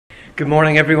Good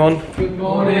morning, everyone. Good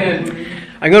morning.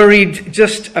 I'm going to read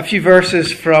just a few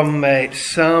verses from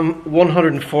Psalm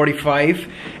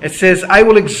 145. It says, I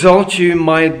will exalt you,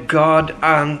 my God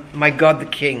and my God the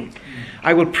King.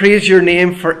 I will praise your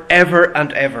name forever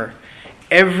and ever.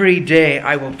 Every day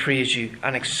I will praise you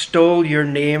and extol your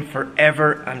name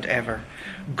forever and ever.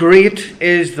 Great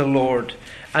is the Lord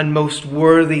and most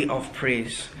worthy of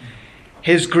praise.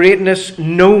 His greatness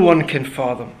no one can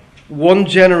fathom. One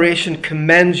generation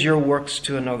commends your works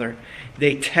to another.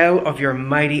 They tell of your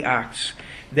mighty acts.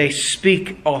 They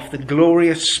speak of the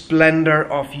glorious splendor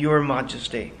of your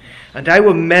majesty. And I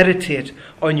will meditate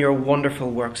on your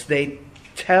wonderful works. They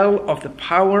tell of the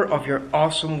power of your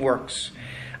awesome works.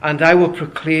 And I will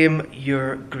proclaim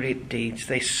your great deeds.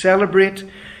 They celebrate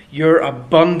your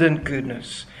abundant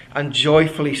goodness and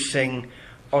joyfully sing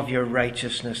of your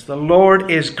righteousness. The Lord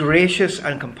is gracious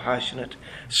and compassionate,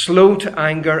 slow to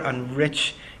anger and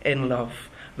rich in love.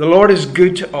 The Lord is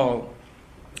good to all.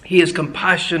 He has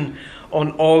compassion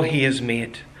on all he has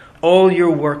made. All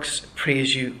your works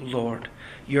praise you, Lord.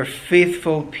 Your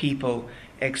faithful people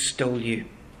extol you.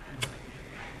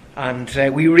 And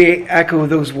we re-echo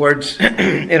those words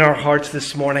in our hearts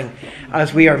this morning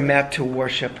as we are met to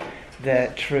worship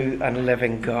the true and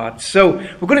living God. So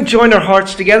we're going to join our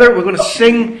hearts together. We're going to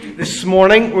sing this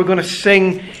morning. We're going to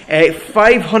sing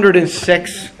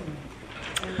 506,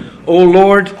 O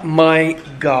Lord my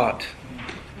God.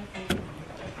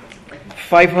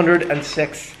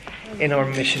 506 in our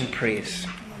mission praise.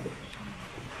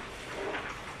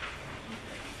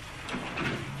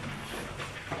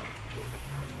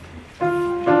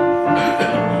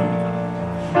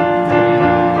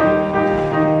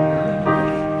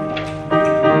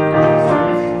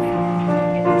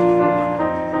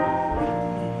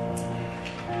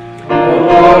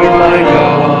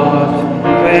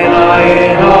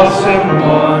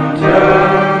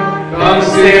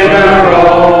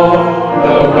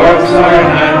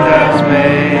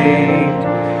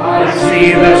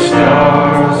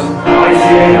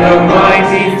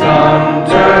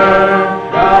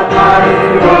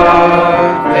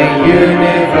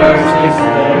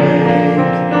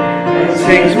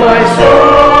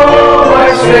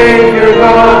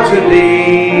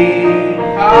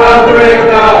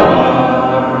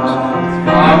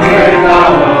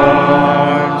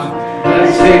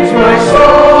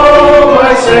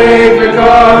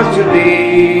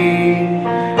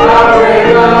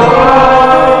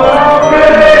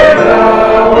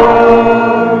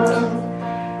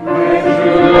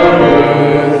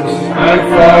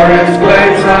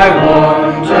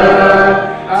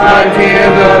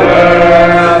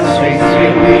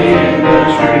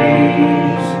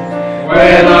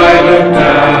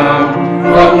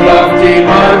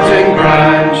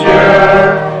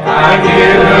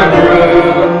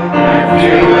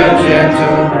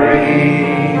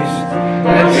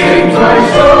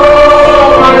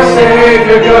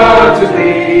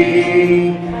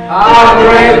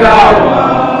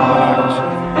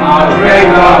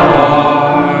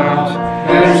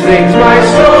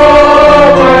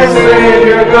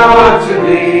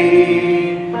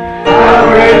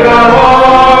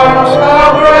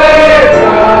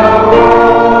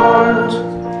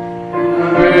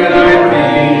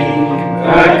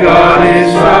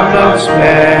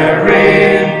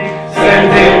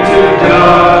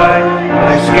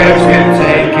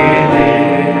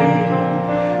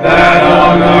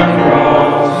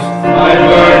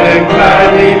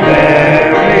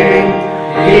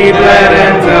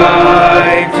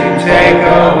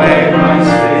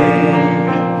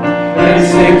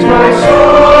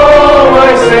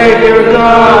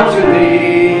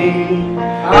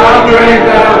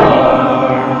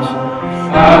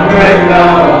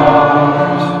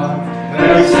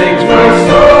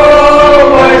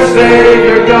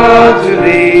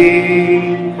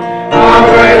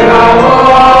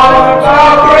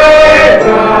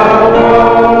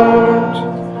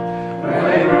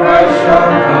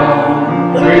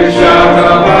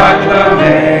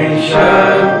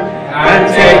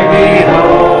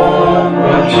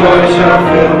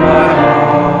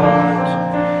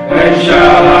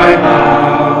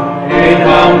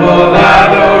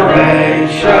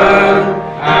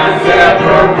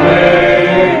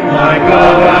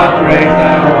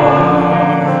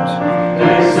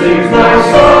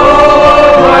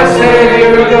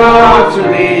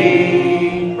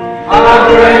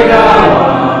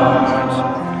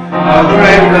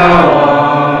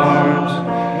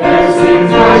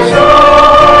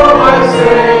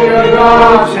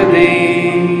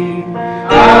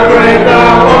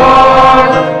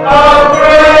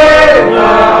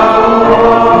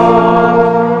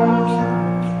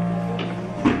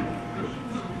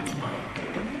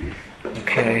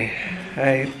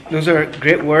 Those are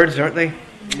great words, aren't they?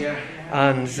 Yeah.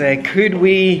 And could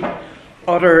we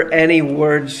utter any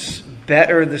words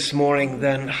better this morning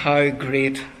than how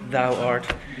great thou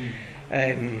art?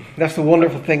 That's the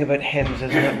wonderful thing about hymns,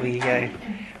 isn't it?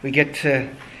 We get to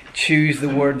choose the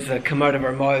words that come out of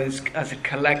our mouths as a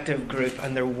collective group,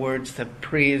 and they're words that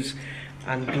praise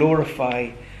and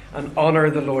glorify and honour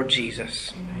the Lord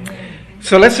Jesus.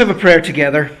 So let's have a prayer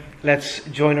together. Let's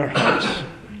join our hearts.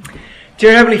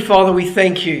 Dear Heavenly Father, we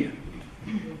thank you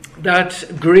that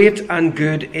great and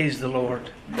good is the Lord.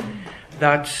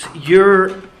 That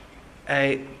you're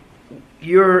a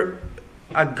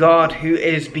God who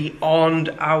is beyond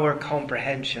our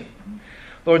comprehension.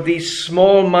 Lord, these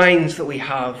small minds that we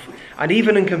have, and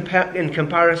even in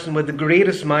comparison with the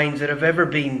greatest minds that have ever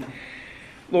been,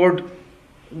 Lord,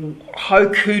 how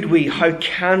can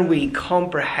we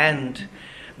comprehend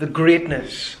the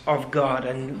greatness of God?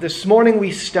 And this morning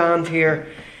we stand here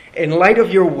in light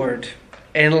of your word,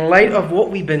 in light of what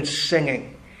we've been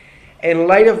singing, in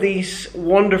light of these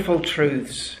wonderful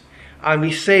truths, and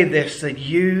we say this, that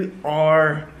you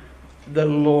are the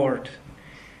Lord.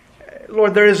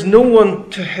 Lord, there is no one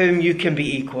to whom you can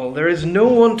be equal. There is no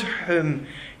one to whom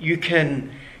you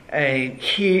can,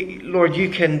 Lord, you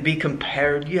can be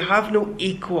compared. You have no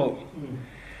equal.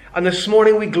 And this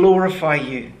morning we glorify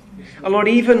you. And Lord,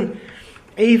 even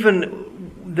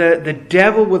the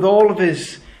devil with all of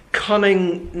his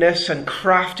cunningness and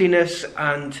craftiness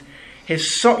and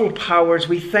his subtle powers,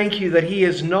 we thank you that he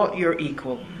is not your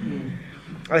equal.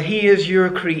 He is your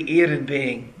created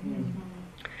being.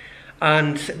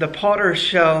 And the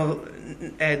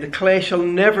clay shall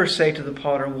never say to the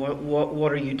potter,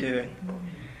 what are you doing?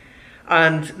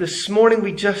 And this morning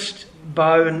we just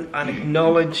bow and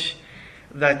acknowledge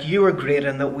that you are great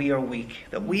and that we are weak.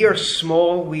 That we are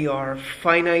small, we are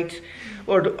finite.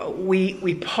 Lord,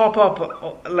 we pop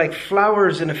up like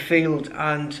flowers in a field,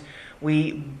 and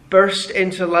we burst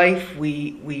into life,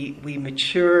 we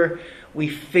mature, we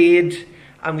fade,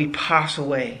 and we pass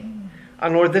away.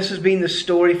 And Lord, this has been the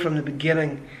story from the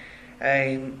beginning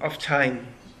of time.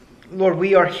 Lord,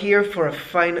 we are here for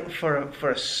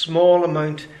a small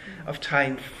amount of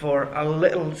time, for a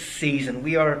little season.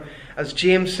 We are, as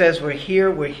James says, we're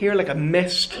here like a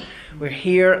mist. We're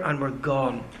here and we're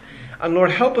gone. And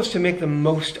Lord, help us to make the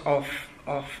most of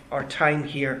our time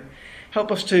here.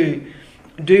 Help us to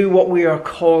do what we are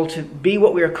called to be,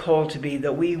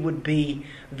 that we would be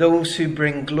those who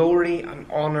bring glory and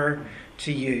honour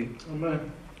to you.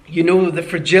 Amen. You know the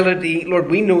fragility,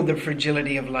 Lord, we know the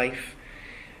fragility of life.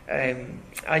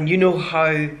 And you know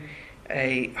how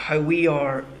we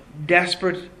are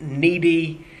desperate,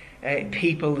 needy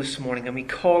people this morning. And we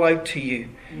call out to you,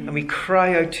 and we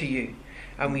cry out to you,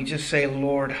 and we just say,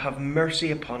 Lord, have mercy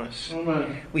upon us.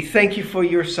 Amen. We thank you for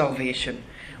your salvation.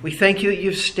 We thank you that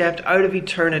you've stepped out of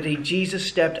eternity. Jesus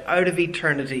stepped out of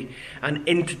eternity and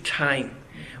into time.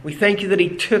 We thank you that he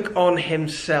took on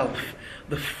himself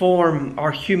the form,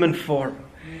 our human form,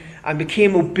 and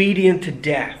became obedient to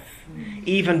death,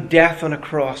 even death on a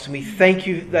cross. And we thank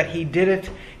you that he did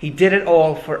it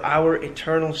all for our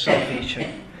eternal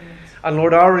salvation. And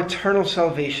Lord, our eternal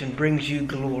salvation brings you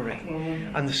glory.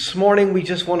 And this morning we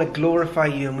just want to glorify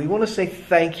you, and we want to say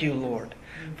thank you, Lord,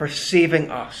 for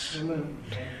saving us.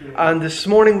 And this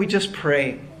morning we just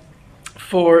pray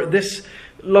for this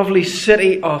lovely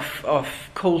city of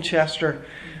Colchester.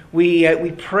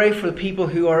 We pray for the people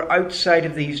who are outside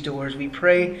of these doors. We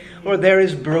pray, Lord, there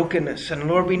is brokenness. And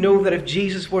Lord, we know that if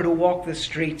Jesus were to walk the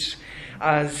streets,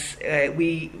 as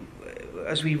we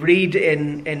read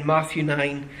in Matthew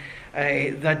 9,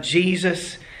 that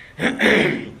Jesus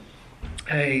had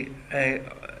a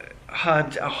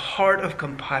heart of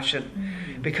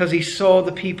compassion because he saw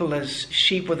the people as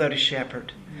sheep without a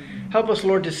shepherd. Help us,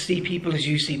 Lord, to see people as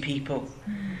you see people.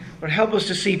 Lord, help us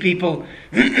to see people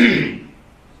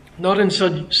not in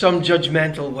some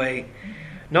judgmental way,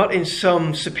 not in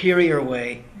some superior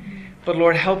way, but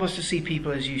Lord, help us to see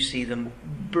people as you see them,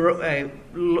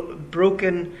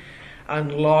 broken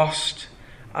and lost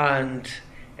and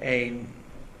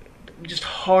just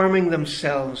harming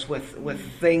themselves with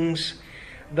things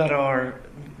that are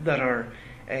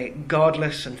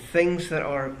godless, and things that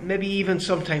are maybe even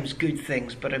sometimes good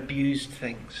things, but abused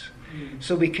things.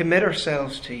 So we commit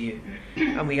ourselves to you,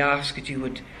 and we ask that you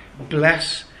would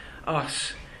bless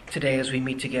us today as we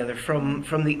meet together,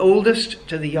 from the oldest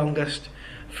to the youngest,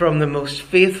 from the most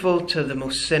faithful to the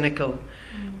most cynical,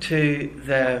 to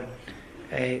the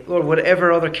Lord,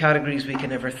 whatever other categories we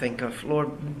can ever think of.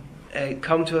 Lord,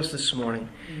 come to us this morning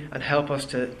and help us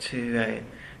to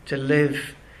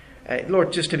live,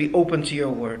 Lord, just to be open to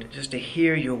your word, just to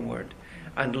hear your word,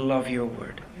 and love your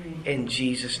word. In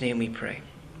Jesus' name we pray.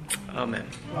 Amen.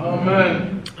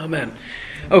 Amen. Amen.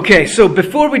 Okay, so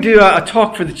before we do a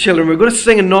talk for the children, we're going to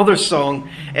sing another song.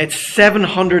 It's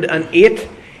 708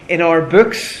 in our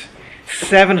books.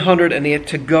 708.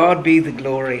 To God be the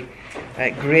glory.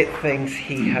 Great things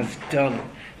he has done.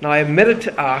 Now, I omitted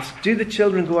to ask, do the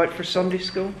children go out for Sunday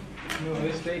school? No,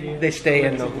 they stay in. They stay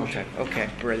in the whole time. Okay,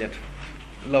 brilliant.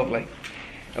 Lovely.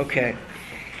 Okay.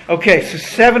 Okay, so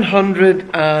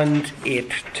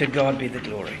 708. To God be the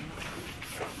glory.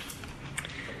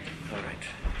 All right.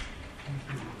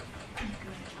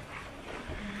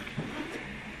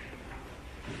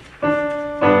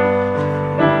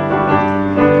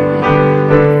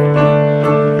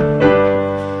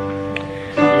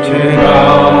 To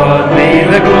God be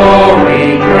the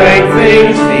glory, great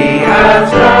things he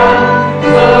has done.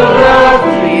 So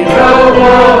lovely the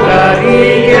world that he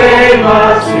gave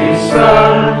us his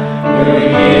Son, who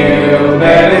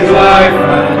yielded his life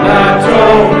and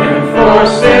atonement for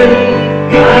sin.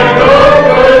 He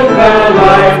opened the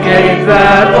life gate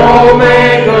that all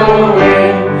may go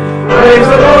in. Praise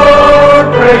the Lord,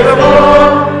 praise the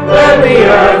Lord, let the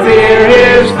earth hear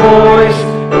his voice.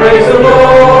 Praise the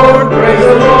Lord, praise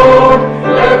the Lord,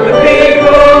 let the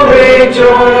people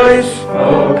rejoice.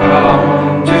 Oh,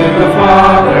 come to the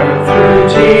Father through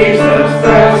Jesus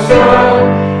the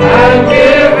Son, and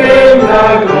give him the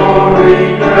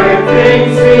glory, great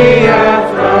things he hath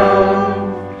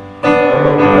done. The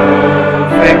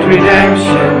perfect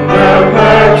redemption, the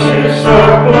purchase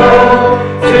of blood,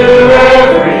 to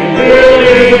every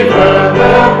believer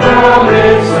the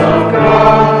promise of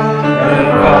God. The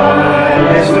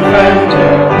vilest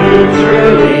offender who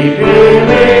truly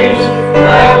believes,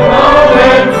 that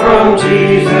moment from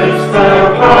Jesus the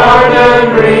pardon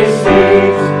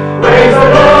receives. Praise the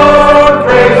Lord,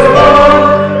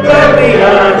 let the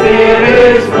earth hear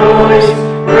his voice.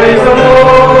 Praise the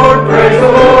Lord,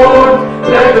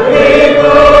 let the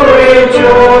people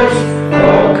rejoice.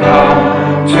 Oh,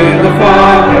 come to the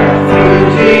Father through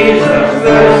Jesus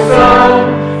the Son,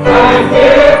 and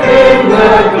give him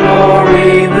the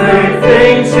glory, the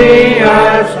things he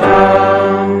has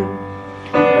done.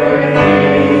 Great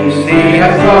things he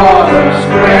has taught us,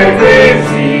 great things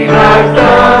he has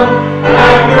done,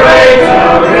 and great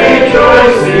our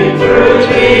rejoicing through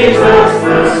Jesus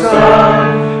the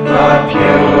Son. But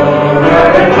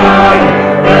purer and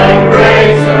higher and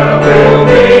greater will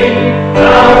be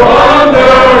the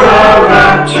wonder of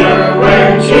rapture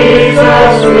when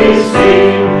Jesus we see.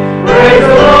 Praise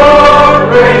the Lord,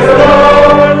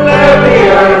 let the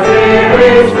earth hear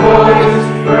his voice.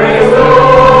 Praise the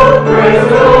Lord,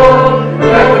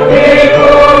 let the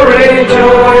people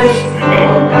rejoice.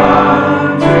 Oh,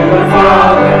 come to the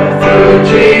Father through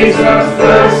Jesus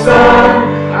the Son,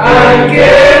 and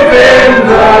give him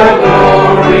the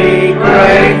glory,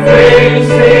 great things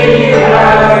he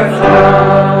has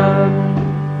done.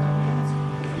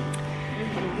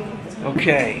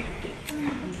 Okay.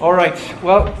 All right.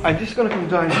 Well, I'm just going to come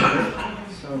down here.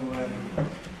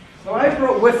 So I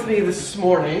brought with me this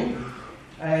morning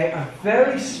a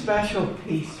very special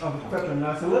piece of equipment.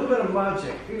 Now, it's a little bit of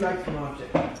magic. Who likes magic?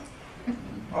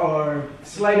 Or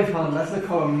sleight of hand. Let's not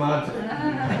call it magic.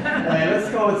 Let's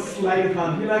call it sleight of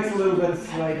hand. Who likes a little bit of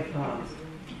sleight of hand?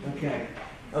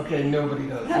 Okay, nobody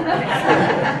does.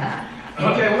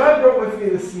 Okay, what I brought with me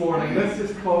this morning, let's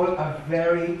just call it a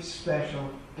very special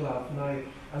glove. Now,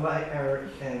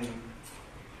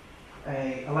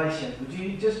 Elisha, would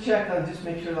you just check that and just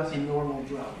make sure that's a normal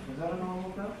glove? Is that a normal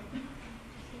glove?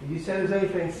 You said there's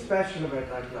anything special about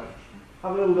that glove.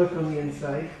 Have a little look on the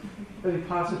inside. Maybe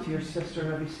pass it to your sister,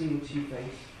 maybe see what she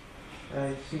thinks.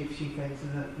 See if she thinks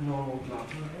it's a normal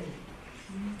glove.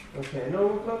 Okay,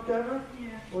 normal glove, Deborah?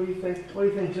 Yeah. What do you think? What do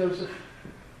you think, Joseph?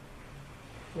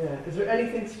 Yeah. Is there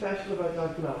anything special about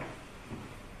that glove?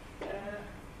 Do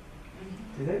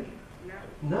you think? No.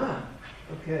 Nah.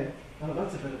 Okay. Oh,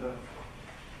 that's a bit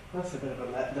of a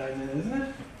letdown then, isn't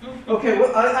it? Okay,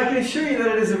 well, I can assure you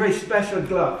that it is a very special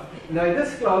glove. Now,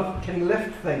 this glove can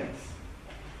lift things.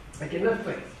 It can lift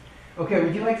things. Okay,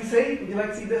 would you like to see? Would you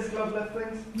like to see this glove lift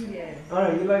things? Yes.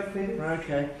 Alright, you like to see it?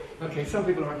 Okay. Okay, some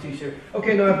people aren't too sure.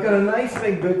 Okay, now I've got a nice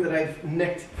big book that I've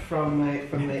nicked from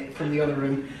the other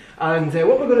room. And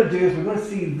what we're going to do is we're going to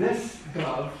see this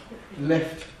glove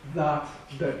lift that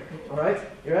book. Alright?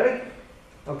 You ready?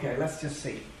 Okay, let's just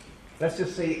see. Let's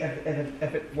just see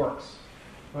if it works.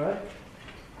 Alright?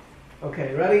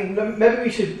 Okay, ready? Maybe we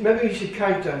should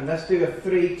count down. Let's do a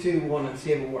 3, 2, 1 and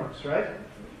see if it works, right?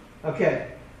 Okay.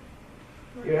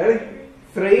 You ready?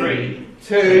 3,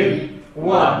 2,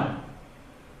 1.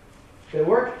 Did it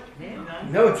work? Yeah.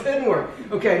 No, it didn't work.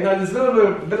 Okay, now there's a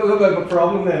little bit of a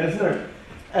problem there, isn't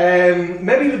there?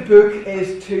 Maybe the book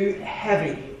is too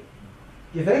heavy.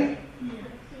 You think?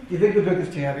 You think the book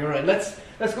is too heavy? All right, let's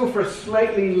go for a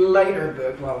slightly lighter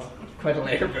book. Well, quite a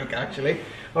lighter book actually.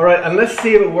 All right, and let's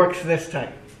see if it works this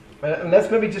time. And let's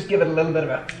maybe just give it a little bit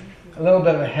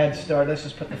of a head start. Let's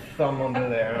just put the thumb under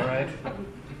there. All right.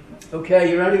 Okay,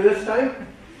 you ready this time?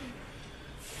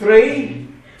 3,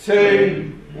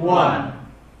 2, 1.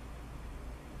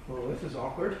 Oh, this is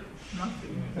awkward.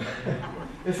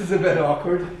 This is a bit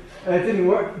awkward. It didn't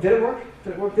work. Did it work?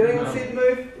 Did it work? Did anyone see it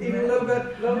move? Even a little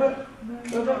bit? A little bit?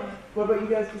 A little bit? What about you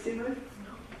guys? Can you see it move?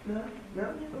 No?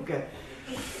 No? Okay.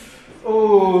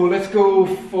 Oh, let's go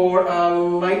for a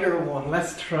lighter one.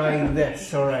 Let's try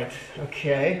this. All right.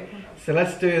 Okay. So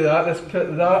let's do that. Let's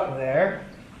put that there.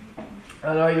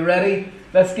 And are you ready?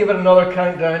 Let's give it another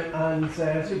countdown. And it's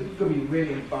going to be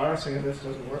really embarrassing if this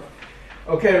doesn't work.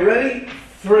 Okay, ready?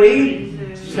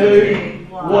 3, 2,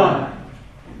 1.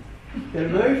 Did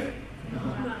it move?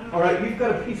 All right, you've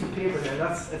got a piece of paper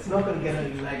now. It's not going to get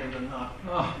any lighter than that.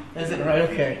 Oh, is it right?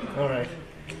 Okay. All right.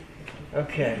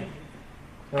 Okay.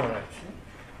 All right.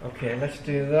 Okay, let's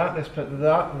do that. Let's put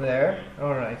that there.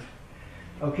 All right.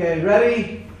 Okay,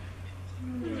 ready?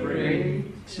 3,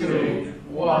 2,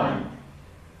 1.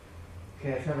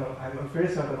 Okay, I'm afraid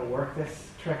it's not going to work. This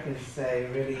trick is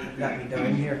really let me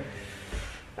down here.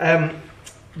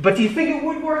 But do you think it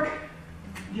would work?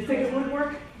 Do you think it would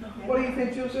work? What do you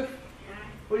think, Joseph?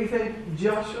 What do you think,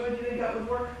 Joshua? Do you think that would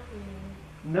work?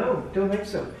 No, don't think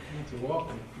so.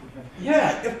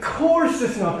 Yeah, of course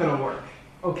it's not going to work.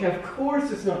 Okay, of course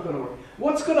it's not going to work.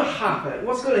 What's going to happen?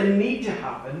 What's going to need to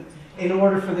happen in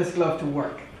order for this glove to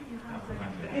work?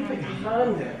 You put your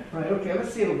hand in. Right, okay,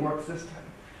 let's see if it works this time.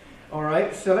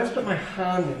 Alright, so let's put my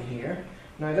hand in here.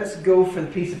 Now let's go for the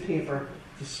piece of paper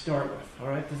to start with.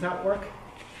 Alright, does that work?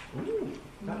 Ooh,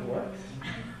 that works.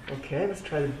 Okay, let's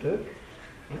try the book.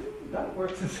 Ooh, that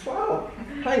works as well.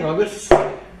 Hang on, this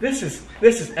is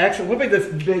excellent. What about this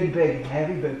big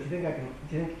heavy book?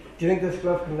 Do you think this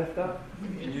glove can lift that?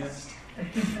 Yes.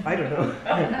 I don't know.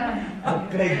 A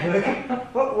big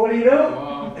book. What do you know?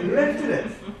 Wow. It lifted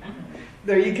it.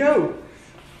 There you go.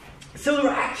 So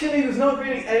there's not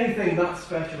really anything that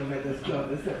special about this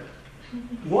glove, is there?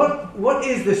 What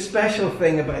is the special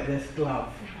thing about this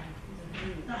glove?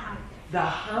 The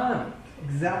hand.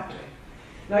 Exactly.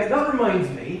 Now that reminds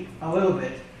me a little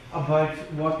bit about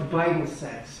what the Bible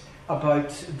says about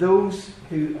those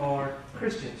who are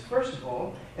Christians. First of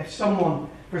all,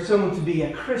 for someone to be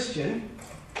a Christian,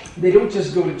 they don't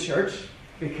just go to church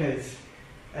because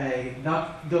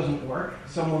that doesn't work.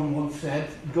 Someone once said,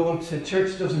 going to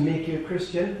church doesn't make you a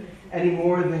Christian any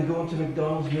more than going to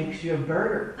McDonald's makes you a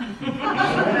burger. So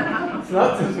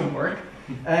that doesn't work.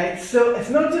 So it's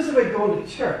not just about going to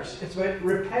church. It's about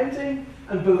repenting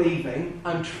and believing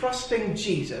and trusting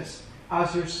Jesus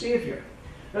as your Saviour.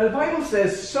 Now the Bible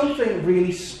says something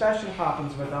really special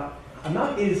happens with that, and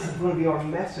that is going to be our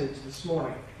message this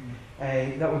morning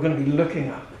that we're going to be looking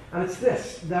at. And it's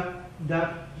this, that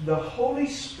the Holy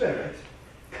Spirit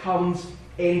comes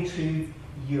into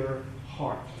your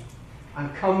heart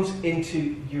and comes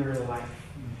into your life.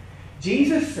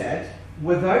 Jesus said,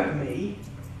 without me,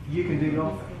 you can do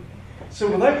nothing. So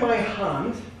without my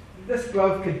hand, this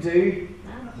glove could do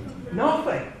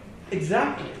nothing.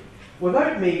 Exactly.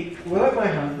 Without my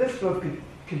hand, this glove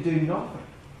could do nothing.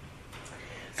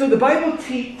 So the Bible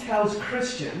tells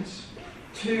Christians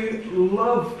to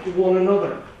love one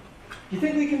another. Do you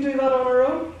think we can do that on our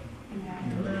own?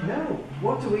 No.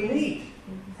 What do we need?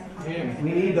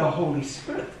 We need the Holy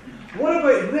Spirit. What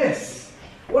about this?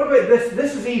 What about this?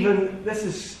 This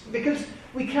is because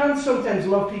we can sometimes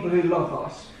love people who love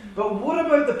us, but what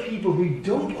about the people who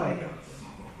don't like us?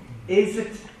 Is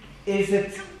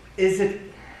it,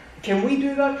 can we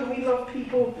do that? Can we love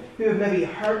people who have maybe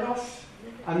hurt us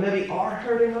and maybe are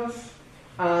hurting us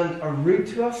and are rude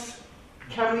to us?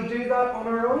 Can we do that on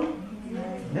our own?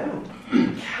 No.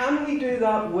 Can we do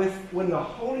that when the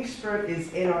Holy Spirit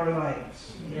is in our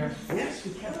lives? Yes. Yes,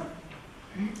 we can.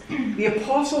 The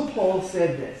Apostle Paul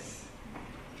said this,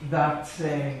 that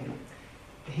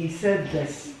he said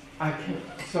this.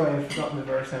 Sorry, I've forgotten the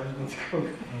verse I was going to quote.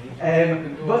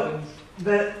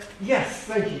 Yes,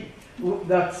 thank you.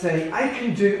 That I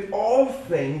can do all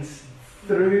things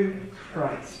through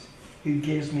Christ who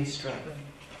gives me strength.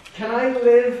 Can I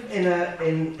live in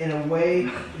a way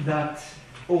that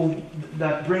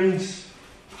brings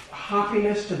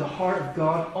happiness to the heart of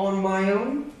God on my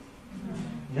own?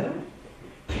 No.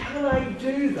 Can I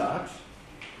do that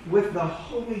with the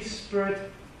Holy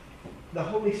Spirit, the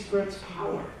Holy Spirit's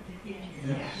power?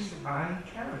 Yes, I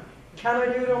can. Can I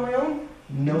do it on my own?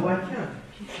 No, I can't.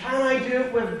 Can I do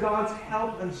it with God's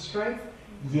help and strength?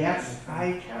 Yes,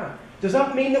 I can. Does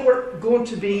that mean that we're going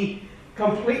to be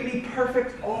completely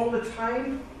perfect all the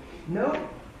time? No.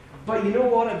 But you know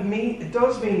what it means? It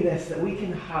does mean this, that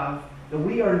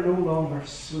we are no longer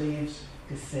slaves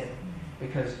to sin.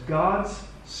 Because God's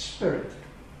Spirit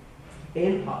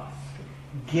in us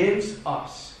gives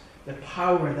us the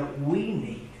power that we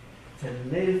need to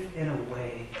live in a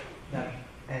way that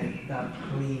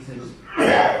pleases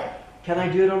God. Can I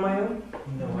do it on my own?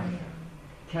 No, I can't.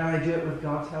 Can I do it with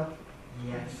God's help?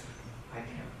 Yes, I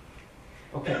can.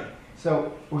 Okay,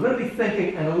 so we're going to be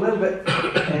thinking in a little bit,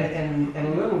 in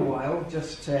a little while,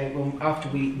 just after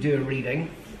we do a reading,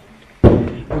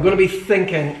 we're going to be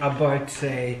thinking about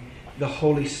the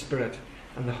Holy Spirit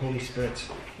and the Holy Spirit's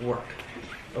work.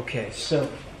 Okay, so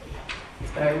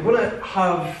we're going to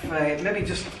have maybe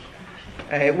just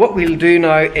what we'll do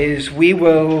now is we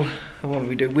will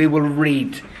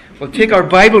read. We'll take our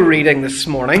Bible reading this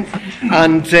morning,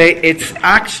 and it's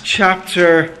Acts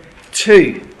chapter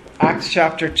 2. Acts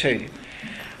chapter 2.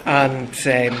 And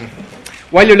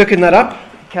while you're looking that up,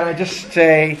 can I just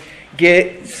say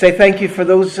thank you for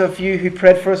those of you who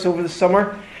prayed for us over the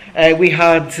summer. We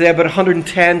had about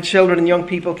 110 children and young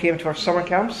people came to our summer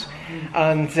camps,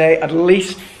 and at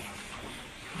least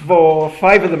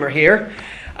 5 of them are here.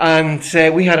 And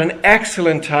we had an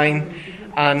excellent time,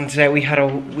 and we had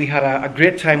a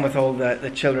great time with all the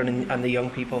children and the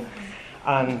young people.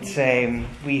 And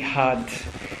we had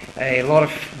a lot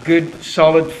of good,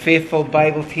 solid, faithful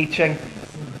Bible teaching.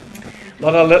 A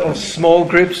lot of little small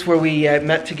groups where we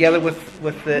met together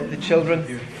with the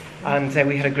children, and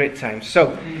we had a great time.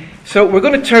 So we're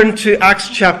going to turn to Acts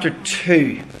chapter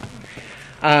 2,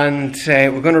 and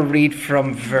we're going to read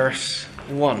from verse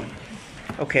 1.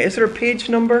 Okay, is there a page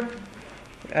number?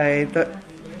 Okay,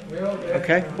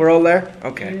 we're all there?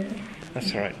 Okay,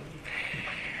 that's all right.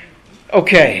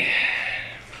 Okay,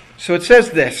 so it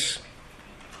says this.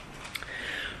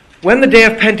 When the day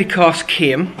of Pentecost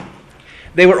came,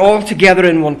 they were all together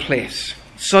in one place.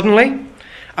 Suddenly,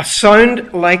 a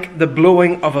sound like the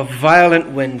blowing of a violent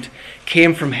wind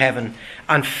came from heaven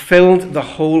and filled the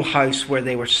whole house where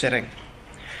they were sitting.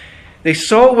 They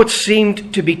saw what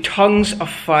seemed to be tongues of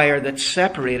fire that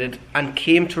separated and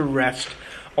came to rest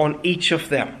on each of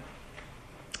them.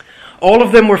 All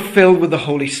of them were filled with the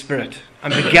Holy Spirit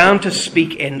and began to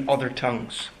speak in other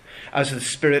tongues, as the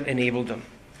Spirit enabled them.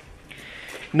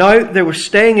 Now they were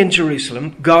staying in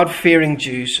Jerusalem, God-fearing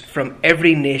Jews from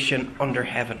every nation under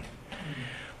heaven.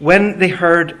 When they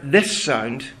heard this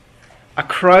sound, a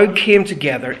crowd came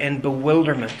together in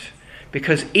bewilderment,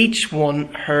 because each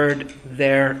one heard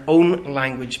their own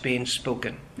language being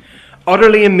spoken.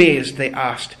 Utterly amazed, they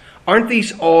asked, Aren't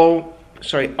all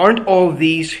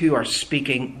these who are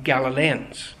speaking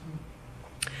Galileans?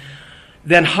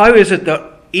 Then how is it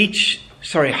that each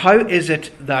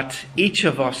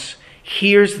of us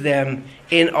hears them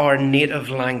in our native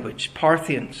language?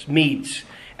 Parthians, Medes,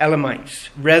 Elamites,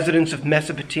 residents of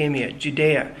Mesopotamia,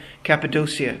 Judea,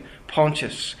 Cappadocia,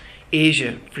 Pontus,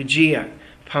 Asia, Phrygia,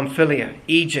 Pamphylia,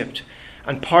 Egypt,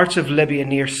 and parts of Libya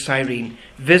near Cyrene,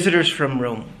 visitors from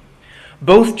Rome,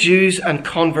 both Jews and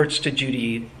converts to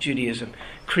Judaism,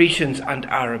 Cretans and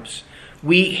Arabs.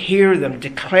 We hear them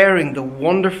declaring the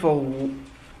wonders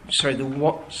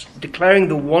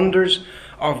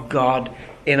of God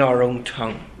in our own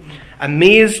tongue.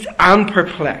 Amazed and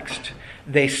perplexed,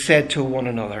 they said to one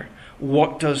another,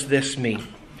 What does this mean?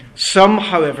 Some,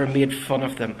 however, made fun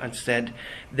of them and said,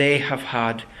 They have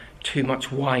had too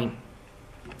much wine.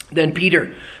 Then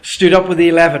Peter stood up with the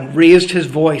 11, raised his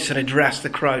voice and addressed the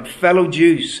crowd. Fellow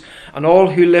Jews and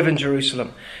all who live in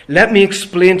Jerusalem, let me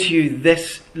explain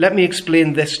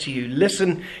this to you.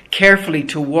 Listen carefully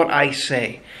to what I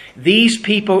say. These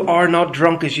people are not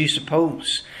drunk as you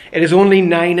suppose. It is only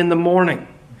 9 a.m.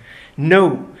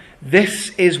 No,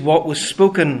 this is what was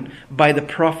spoken by the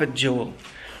prophet Joel.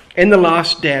 In the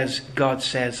last days, God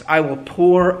says, I will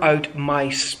pour out my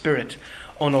Spirit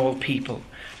on all people.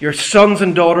 Your sons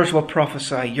and daughters will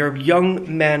prophesy. Your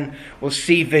young men will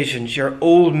see visions. Your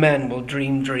old men will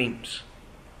dream dreams.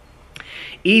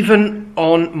 Even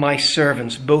on my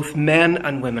servants, both men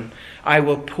and women, I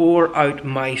will pour out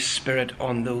my Spirit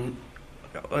on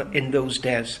in those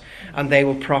days, and they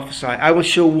will prophesy. I will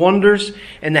show wonders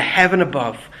in the heaven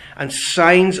above and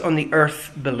signs on the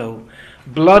earth below.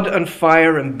 Blood and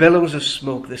fire and billows of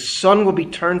smoke. The sun will be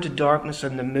turned to darkness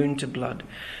and the moon to blood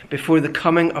before the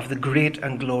coming of the great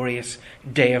and glorious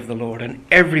day of the Lord. And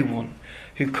everyone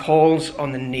who calls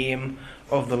on the name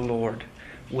of the Lord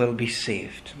will be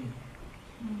saved.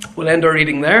 We'll end our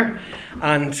reading there,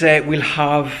 and we'll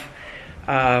have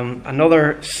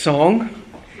another song,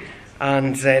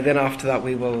 and then after that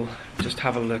we will just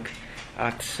have a look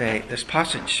at this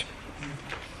passage.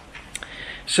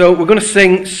 So we're going to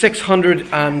sing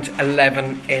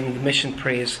 611 in the Mission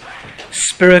Praise,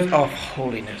 Spirit of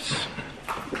Holiness.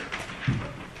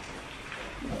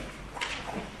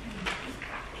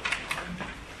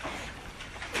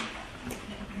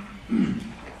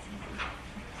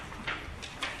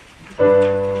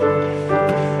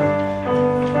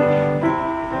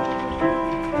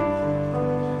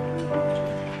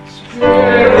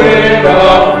 Spirit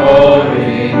of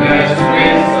holiness,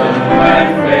 wisdom and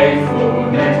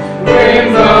faithfulness,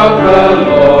 winds of the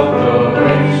Lord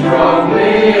blowing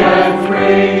strongly and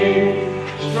free,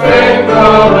 strength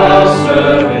of our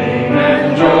serving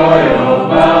and joy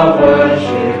of our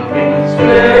worshiping,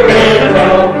 Spirit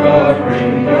of God,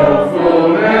 bring your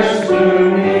fullness to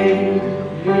me.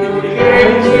 You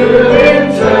came to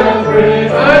interpret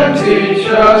and teach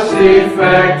us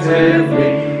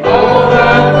effectively all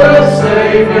that the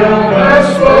Savior has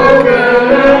spoken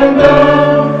and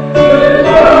done. To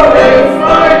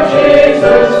glorify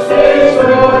Jesus is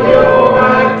all your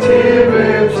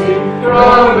activity,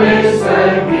 promise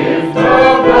and gift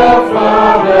of the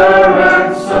Father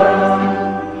and Son.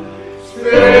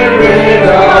 Spirit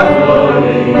of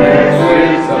holiness,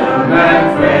 wisdom and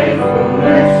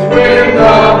faithfulness, wind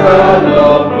of the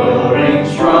Lord blowing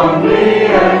strongly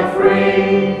and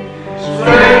free,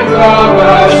 strength of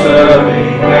our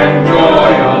serving and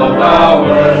joy of our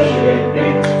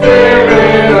worshiping,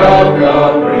 Spirit of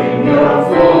God, bring your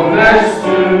fullness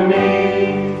to me.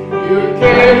 You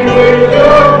came with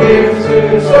your gifts to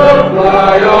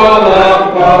supply all our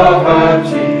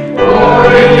poverty,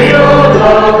 pouring your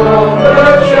love on the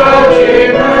church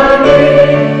in her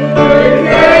need. You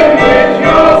came with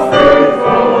your fruit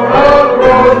for our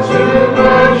growth to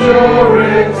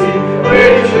maturity,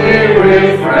 richly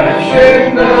refreshing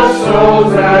the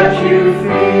souls that you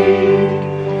feed.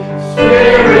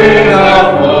 Spirit of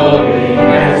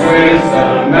holiness,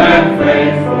 wisdom and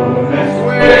faithfulness,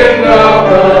 wind of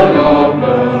the Lord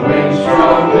blowing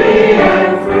strongly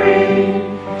and free,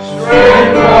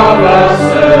 strength of our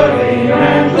serving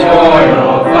and joy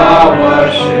of our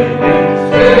worshiping,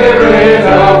 Spirit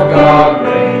of God,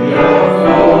 bring your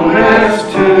fullness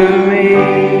to me.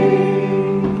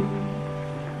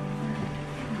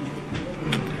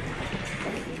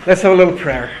 Let's have a little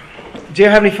prayer. Dear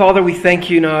Heavenly Father, we thank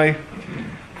you now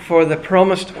for the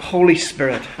promised Holy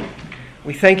Spirit.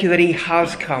 We thank you that He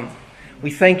has come.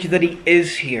 We thank you that He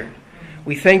is here.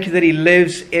 We thank you that He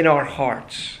lives in our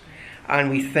hearts. And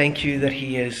we thank you that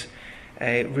He has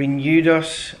renewed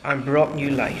us and brought new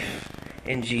life.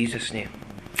 In Jesus' name.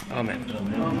 Amen.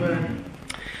 Amen.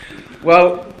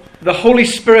 Well, the Holy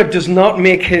Spirit does not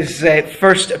make His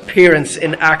first appearance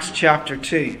in Acts chapter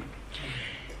 2.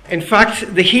 In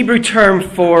fact, the Hebrew term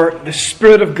for the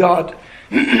Spirit of God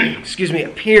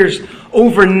appears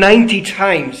over 90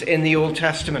 times in the Old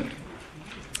Testament.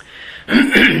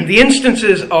 The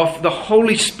instances of the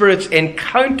Holy Spirit's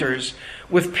encounters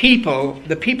with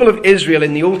the people of Israel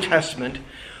in the Old Testament,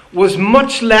 was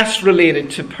much less related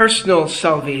to personal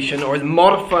salvation or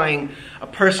modifying a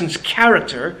person's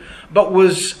character, but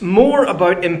was more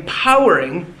about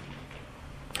empowering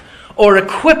or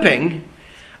equipping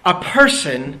a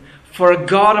person for a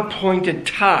God-appointed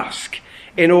task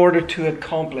in order to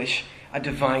accomplish a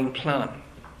divine plan.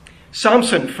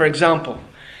 Samson, for example,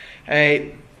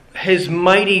 his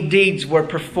mighty deeds were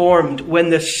performed when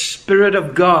the Spirit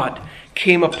of God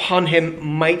came upon him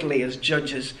mightily, as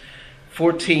Judges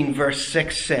 14 verse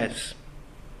 6 says.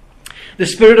 The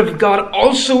Spirit of God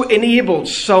also enabled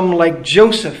some like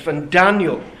Joseph and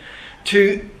Daniel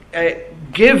to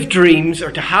give dreams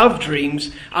or to have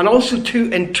dreams, and also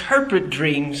to interpret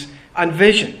dreams and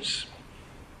visions.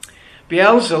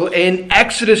 Beelzebul in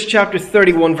Exodus chapter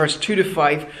 31 verse 2 to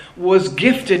 5 was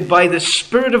gifted by the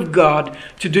Spirit of God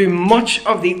to do much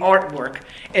of the artwork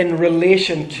in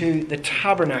relation to the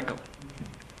tabernacle.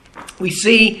 We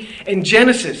see in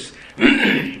Genesis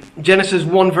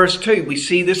 1 verse 2, we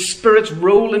see the Spirit's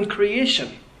role in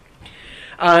creation,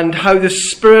 and how the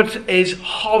Spirit is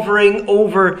hovering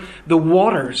over the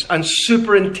waters and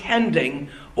superintending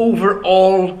over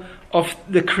all of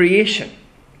the creation.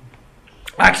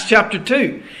 Acts chapter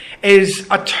 2 is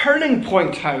a turning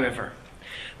point, however.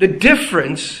 The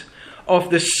difference of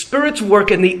the Spirit's work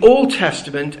in the Old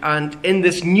Testament and in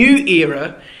this new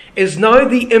era is now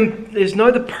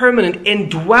the permanent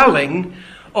indwelling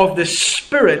of the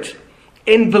Spirit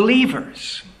in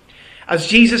believers. As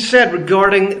Jesus said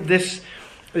regarding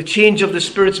the change of the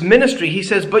Spirit's ministry, he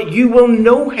says, but you will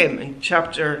know him, in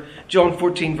John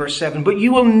 14 verse 7, but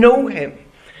you will know him.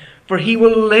 for he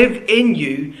will live in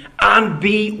you and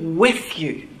be with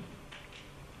you.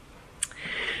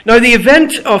 Now, the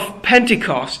event of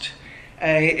Pentecost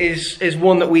is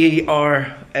one that we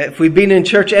are, if we've been in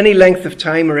church any length of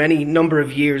time or any number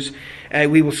of years,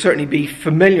 we will certainly be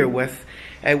familiar with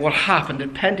what happened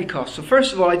at Pentecost. So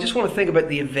first of all, I just want to think about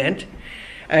the event.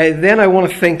 Then I want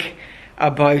to think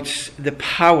about the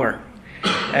power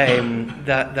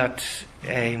that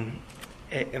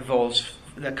evolves,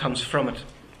 that comes from it.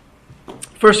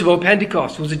 First of all,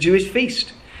 Pentecost was a Jewish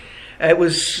feast. It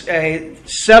was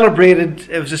celebrated.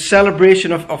 It was a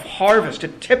celebration of harvest.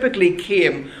 It typically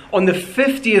came on the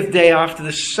 50th day after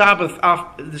the Sabbath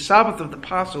of the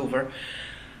Passover,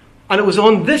 and it was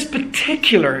on this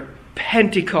particular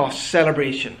Pentecost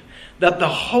celebration that the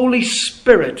Holy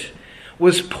Spirit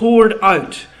was poured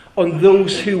out on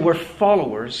those who were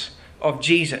followers of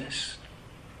Jesus.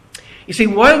 You see,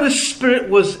 while the Spirit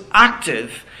was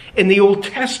active in the Old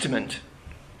Testament,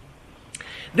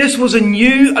 this was a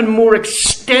new and more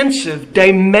extensive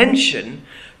dimension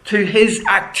to his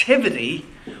activity,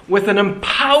 with an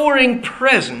empowering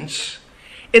presence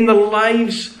in the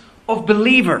lives of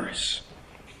believers.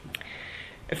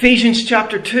 Ephesians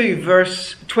chapter 2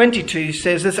 verse 22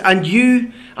 says this, and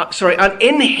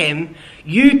in him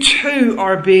you too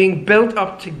are being built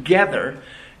up together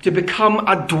to become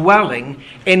a dwelling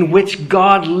in which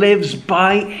God lives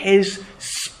by his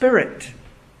Spirit.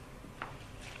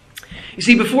 You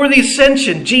see, before the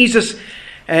ascension, Jesus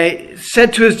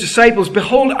said to his disciples,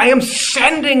 behold, I am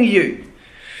sending you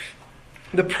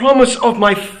the promise of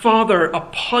my Father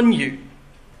upon you.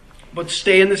 But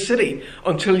stay in the city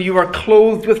until you are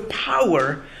clothed with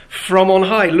power from on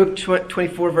high. Luke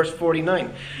 24 verse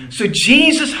 49. So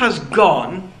Jesus has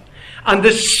gone and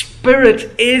the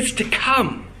Spirit is to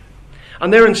come.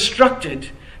 And they're instructed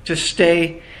to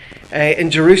stay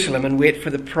in Jerusalem and wait for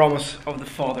the promise of the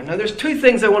Father. Now there's two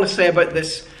things I want to say about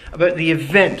this, about the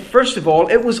event. First of all,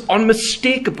 it was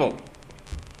unmistakable.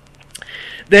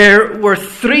 There were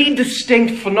three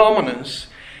distinct phenomena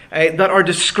that are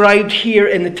described here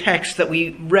in the text that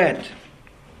we read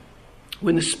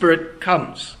when the Spirit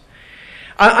comes.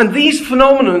 And these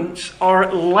phenomena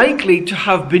are likely to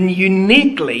have been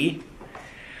uniquely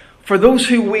for those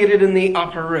who waited in the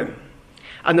upper room.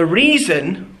 And the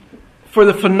reason for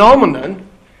the phenomenon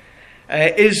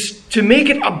is to make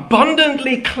it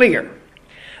abundantly clear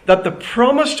that the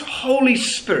promised Holy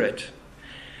Spirit,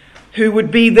 who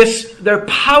would be their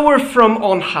power from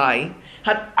on high,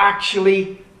 had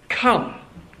actually come.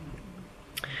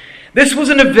 This was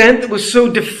an event that was so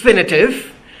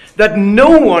definitive that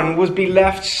no one would be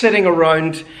left sitting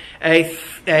around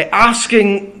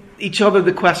asking each other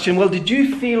the question, well, did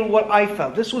you feel what I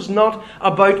felt? This was not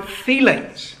about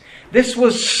feelings. This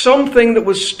was something that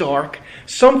was stark,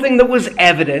 something that was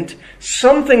evident,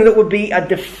 something that would be a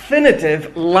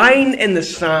definitive line in the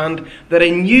sand that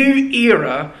a new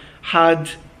era had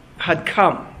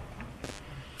come.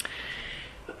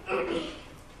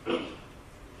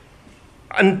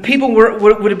 And people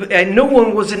no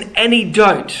one was in any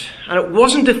doubt. And it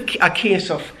wasn't a case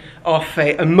of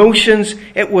emotions.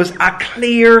 It was a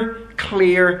clear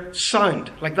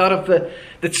sound, like that of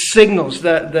that signals,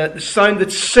 the sound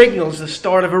that signals the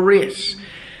start of a race.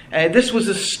 This was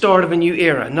the start of a new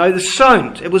era. Now the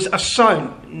sound, it was a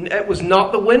sound. It was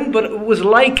not the wind, but it was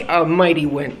like a mighty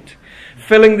wind,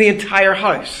 filling the entire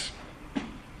house.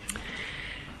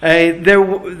 There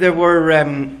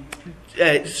were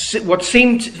what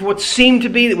seemed to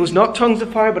be, it was not tongues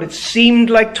of fire, but it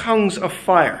seemed like tongues of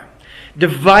fire,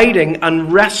 dividing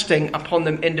and resting upon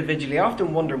them individually. I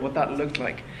often wonder what that looked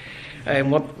like,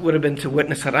 and what would have been to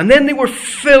witness that. And then they were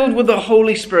filled with the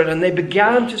Holy Spirit, and they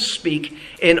began to speak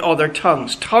in other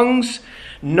tongues, tongues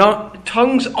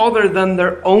other than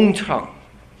their own tongue,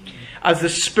 as the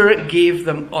Spirit gave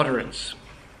them utterance.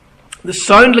 The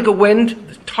sound like a wind,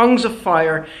 the tongues of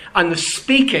fire, and the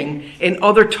speaking in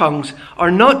other tongues are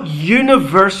not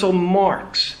universal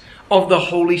marks of the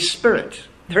Holy Spirit.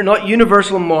 They're not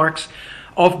universal marks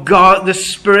of God, the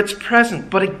Spirit's presence.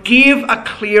 But it gave a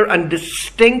clear and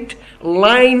distinct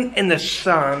line in the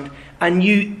sand. A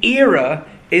new era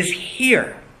is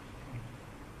here.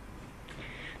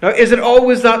 Now, is it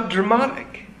always that dramatic?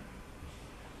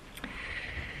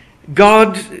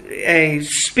 God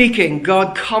speaking,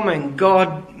 God coming,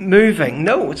 God moving.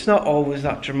 No, it's not always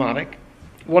that dramatic.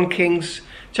 1 Kings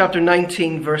chapter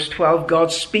 19 verse 12,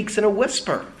 God speaks in a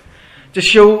whisper to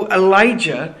show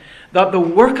Elijah that the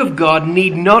work of God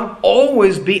need not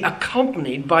always be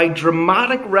accompanied by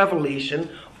dramatic revelation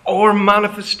or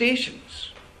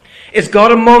manifestations. Is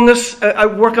God among us,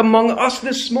 at work among us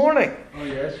this morning? Oh,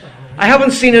 yes. I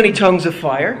haven't seen any tongues of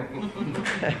fire.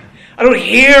 I don't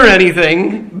hear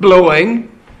anything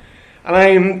blowing. And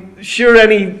I'm sure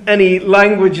any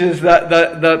languages that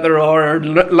there are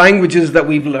languages that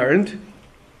we've learned.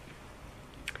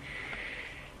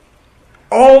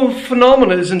 All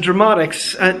phenomena and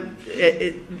dramatics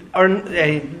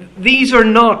these are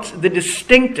not the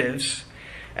distinctives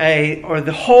or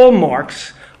the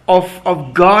hallmarks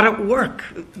of God at work.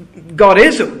 God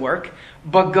is at work,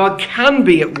 but God can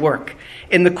be at work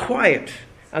in the quiet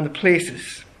and the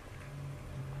places.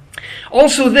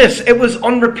 Also it was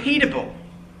unrepeatable.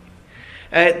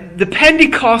 The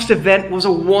Pentecost event was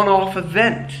a one-off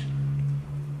event.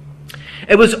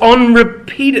 It was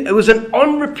unrepeated. It was an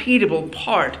unrepeatable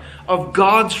part of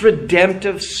God's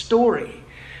redemptive story.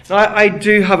 Now, I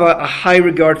do have a high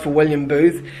regard for William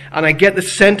Booth, and I get the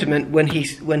sentiment when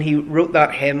he wrote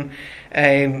that hymn.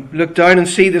 Look down and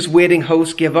see this waiting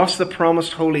host. Give us the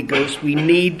promised Holy Ghost.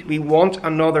 We want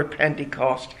another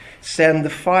Pentecost. Send the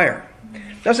fire.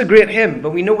 That's a great hymn, but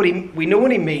we know what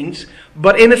he means.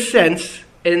 But in a sense,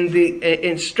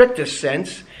 in strictest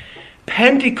sense,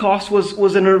 Pentecost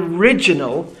was an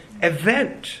original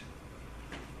event.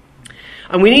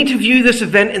 And we need to view this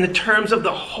event in the terms of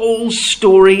the whole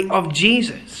story of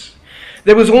Jesus.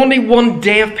 There was only one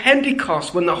day of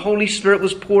Pentecost when the Holy Spirit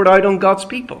was poured out on God's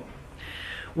people.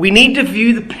 We need to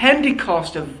view the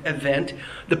Pentecost event,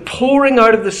 the pouring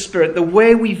out of the Spirit, the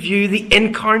way we view the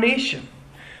incarnation.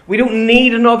 We don't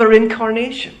need another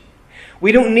incarnation.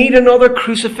 We don't need another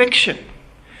crucifixion.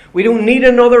 We don't need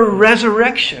another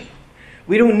resurrection.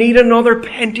 We don't need another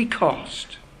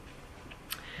Pentecost.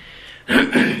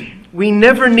 We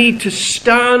never need to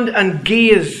stand and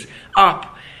gaze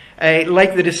up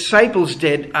like the disciples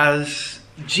did as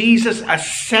Jesus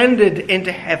ascended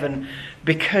into heaven,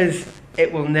 because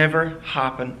it will never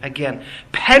happen again.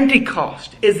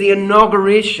 Pentecost is the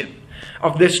inauguration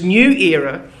of this new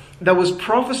era that was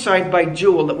prophesied by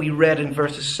Joel that we read in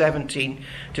verses 17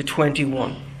 to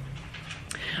 21.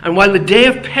 And while the day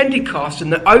of Pentecost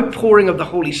and the outpouring of the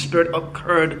Holy Spirit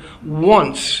occurred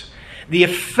once, the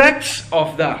effects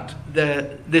of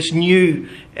this new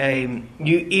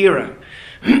era,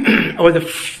 or the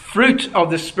fruit of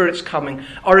the Spirit's coming,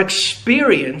 are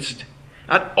experienced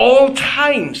at all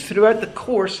times throughout the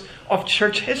course of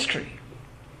church history.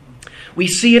 We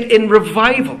see it in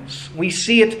revivals. We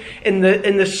see it in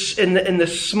the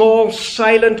small,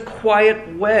 silent,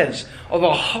 quiet ways of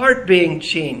a heart being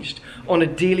changed on a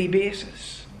daily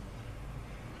basis.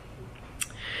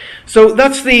 So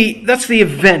that's the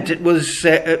event. It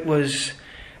was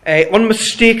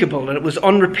unmistakable and it was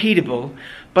unrepeatable.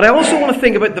 But I also want to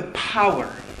think about the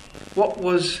power. What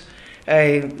was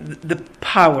the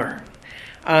power?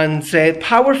 And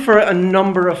power for a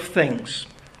number of things.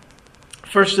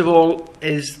 First of all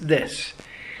is this.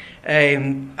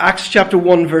 Acts chapter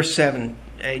 1 verse 7.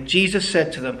 Jesus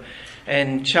said to them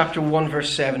in chapter 1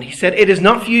 verse 7. He said, "It is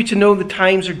not for you to know the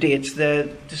times or dates."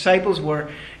 The disciples were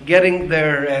getting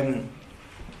their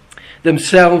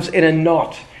themselves in a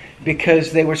knot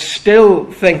because they were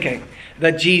still thinking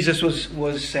that Jesus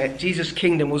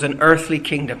kingdom was an earthly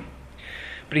kingdom.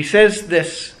 But he says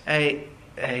this, it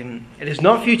is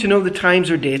not for you to know the times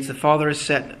or dates the Father has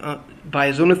set by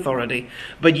his own authority,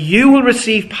 but you will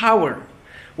receive power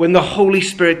when the Holy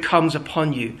Spirit comes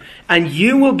upon you, and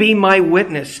you will be my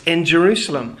witness in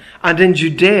Jerusalem and in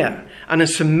Judea and in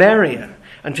Samaria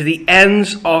and to the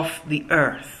ends of the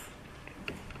earth.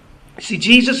 See,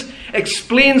 Jesus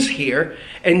explains here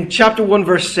in chapter 1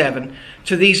 verse 7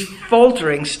 to these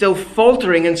still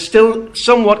faltering and still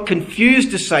somewhat confused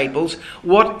disciples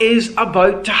what is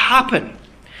about to happen.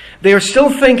 They are still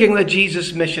thinking that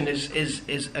Jesus' mission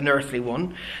is an earthly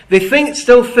one. They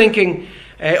still thinking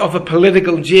of a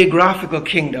political, geographical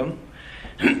kingdom.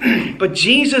 But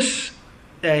Jesus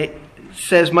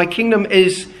says, my kingdom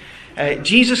is,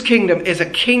 Jesus' kingdom is a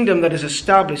kingdom that is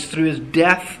established through his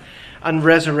death and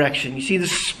resurrection. You see,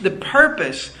 the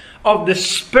purpose of the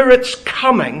Spirit's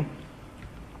coming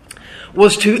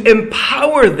was to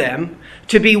empower them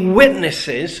to be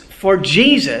witnesses for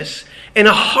Jesus in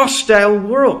a hostile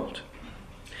world.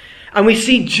 And we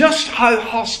see just how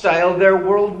hostile their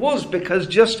world was, because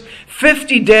just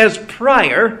 50 days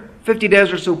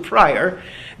or so prior,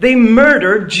 they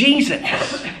murdered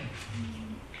Jesus.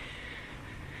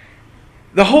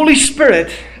 The Holy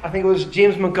Spirit, I think it was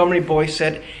James Montgomery Boyce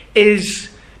said, was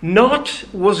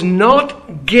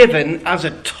not given as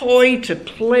a toy to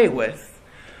play with,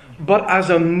 but as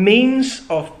a means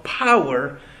of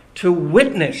power to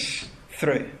witness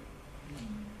through.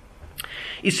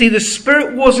 You see, the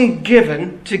Spirit wasn't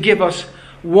given to give us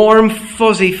warm,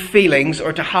 fuzzy feelings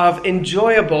or to have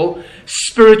enjoyable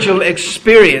spiritual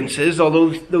experiences, although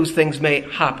those things may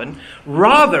happen.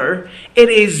 Rather, it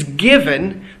is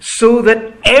given so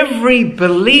that every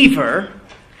believer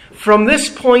from this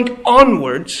point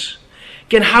onwards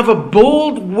can have a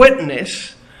bold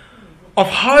witness of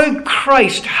how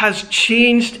Christ has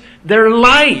changed their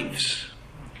lives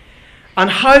and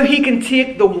how he can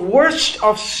take the worst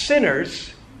of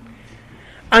sinners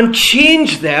and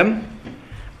change them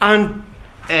and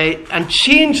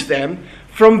change them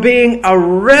from being a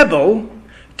rebel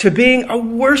to being a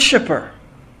worshipper.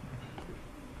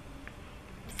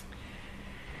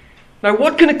 Now,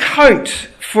 what can account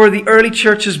for the early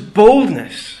church's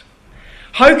boldness?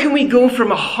 How can we go from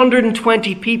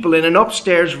 120 people in an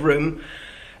upstairs room,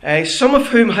 some of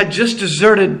whom had just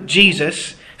deserted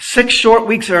Jesus 6 short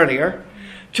weeks earlier,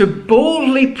 to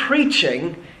boldly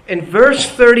preaching in verse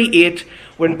 38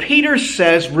 when Peter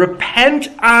says, "Repent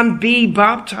and be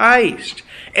baptized,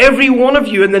 every one of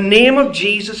you, in the name of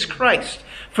Jesus Christ,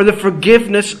 for the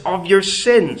forgiveness of your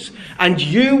sins, and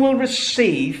you will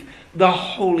receive the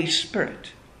Holy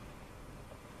Spirit."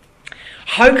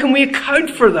 How can we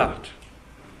account for that?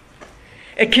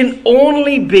 It can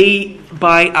only be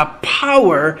by a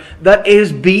power that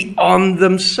is beyond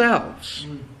themselves.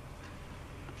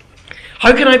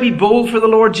 How can I be bold for the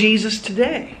Lord Jesus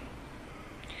today?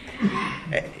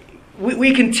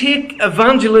 We can take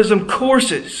evangelism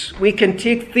courses. We can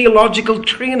take theological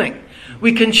training.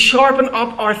 We can sharpen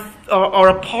up our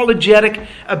apologetic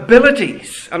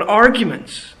abilities and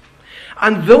arguments.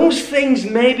 And those things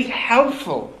may be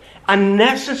helpful and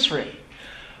necessary.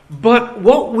 But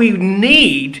what we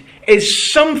need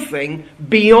is something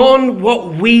beyond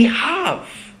what we have.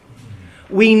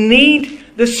 We need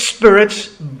the Spirit's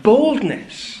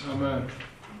boldness. Amen.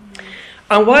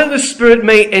 And while the Spirit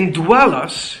may indwell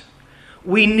us,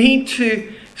 we need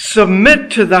to submit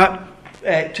to that,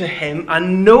 to Him,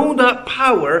 and know that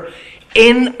power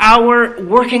in our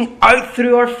working out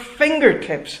through our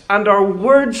fingertips and our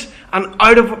words and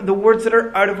out of the words that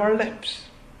are out of our lips.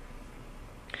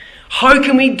 How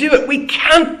can we do it? We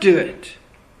can't do it.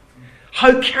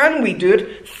 How can we do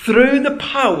it? Through the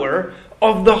power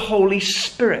of the Holy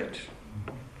Spirit.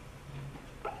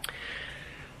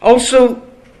 Also,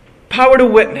 power to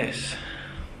witness.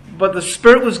 But the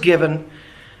Spirit was given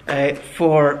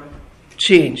for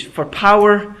change, for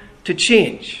power to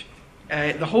change.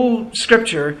 The whole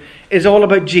Scripture is all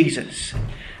about Jesus.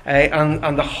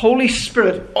 And the Holy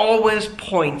Spirit always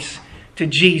points to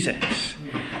Jesus.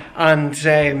 And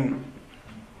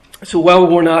it's a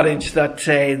well-worn adage that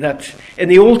in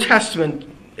the Old Testament,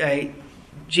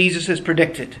 Jesus is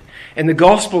predicted. In the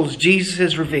Gospels, Jesus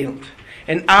is revealed.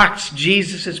 In Acts,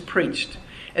 Jesus is preached.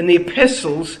 In the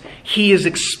Epistles, He is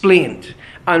explained.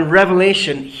 And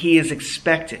Revelation, He is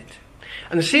expected.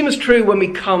 And the same is true when we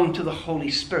come to the Holy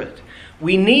Spirit.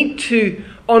 We need to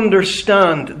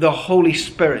understand the Holy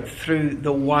Spirit through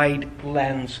the wide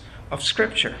lens of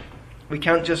Scripture. We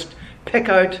can't just pick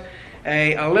out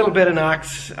a little bit in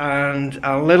Acts and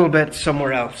a little bit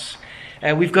somewhere else.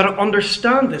 We've got to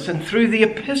understand this. And through the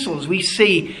epistles, we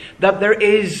see that there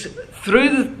is,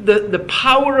 through the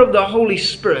power of the Holy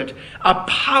Spirit, a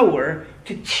power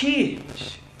to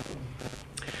change.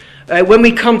 When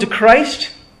we come to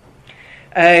Christ,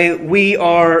 we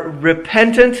are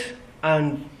repentant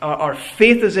and our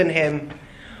faith is in Him.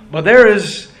 But there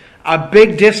is a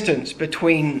big distance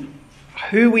between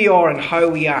who we are and how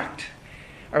we act,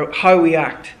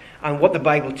 and what the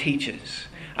Bible teaches.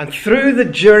 And through the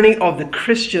journey of the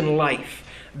Christian life,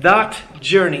 that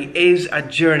journey is a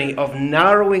journey of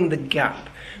narrowing the gap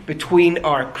between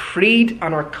our creed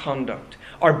and our conduct,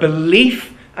 our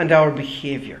belief and our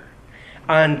behavior.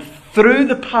 And through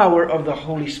the power of the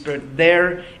Holy Spirit,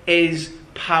 there is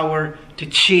power to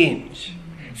change.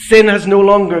 Sin has no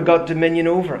longer got dominion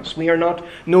over us. We are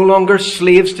no longer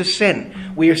slaves to sin.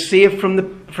 We are saved from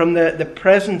the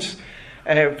presence,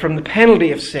 from the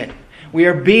penalty of sin. We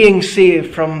are being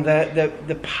saved from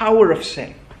the power of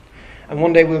sin. And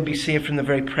one day we'll be saved from the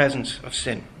very presence of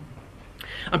sin.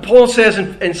 And Paul says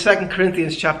in 2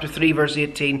 Corinthians chapter 3, verse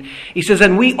 18, he says,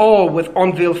 "And we all with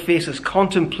unveiled faces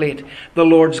contemplate the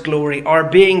Lord's glory, are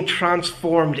being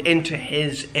transformed into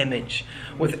His image,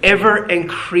 with ever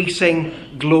increasing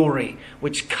glory,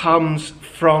 which comes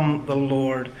from the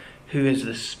Lord, who is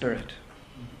the Spirit."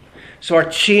 So our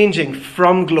changing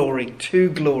from glory to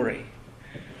glory,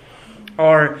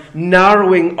 our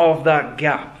narrowing of that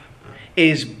gap,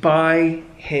 is by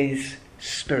His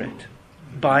Spirit.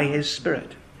 By His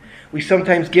Spirit. We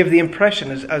sometimes give the impression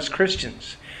as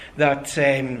Christians that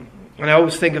And I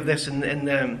always think of this in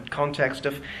the context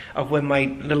of when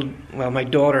my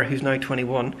daughter, who's now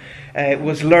 21,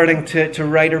 was learning to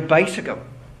ride her bicycle.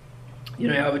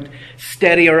 I would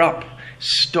steady her up,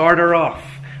 start her off,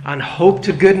 and hope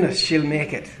to goodness she'll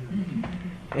make it.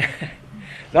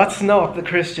 That's not the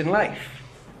Christian life.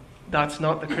 That's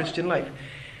not the Christian life.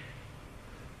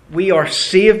 We are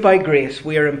saved by grace,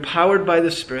 we are empowered by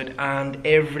the Spirit, and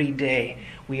every day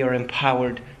we are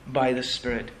empowered by the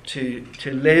Spirit to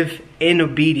live in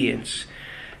obedience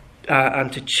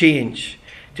and to change,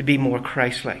 to be more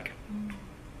Christ-like.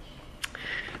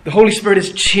 The Holy Spirit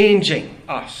is changing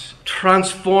us,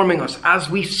 transforming us as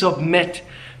we submit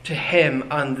to Him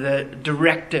and the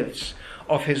directives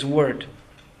of His Word.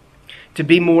 To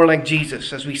be more like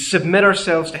Jesus as we submit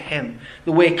ourselves to Him.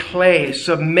 The way clay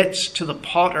submits to the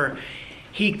potter,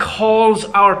 He calls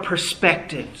our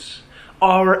perspectives,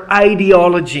 our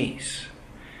ideologies,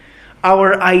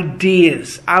 our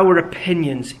ideas, our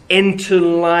opinions into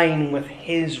line with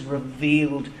His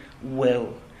revealed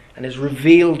will. And His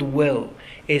revealed will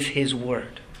is His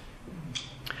Word.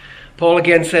 Paul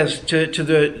again says to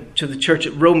the church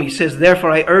at Rome, he says,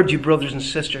 "Therefore I urge you, brothers and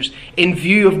sisters, in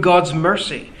view of God's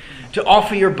mercy, to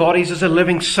offer your bodies as a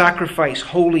living sacrifice,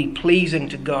 holy, pleasing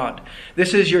to God.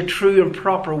 This is your true and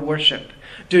proper worship.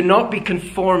 Do not be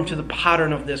conformed to the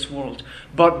pattern of this world,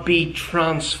 but be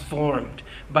transformed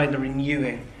by the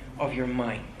renewing of your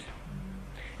mind."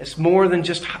 It's more than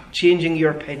just changing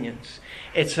your opinions.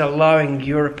 It's allowing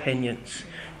your opinions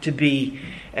to be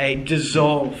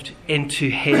dissolved into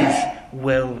His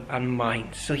will and mind.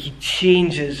 So He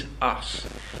changes us,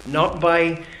 not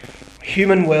by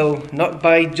human will, not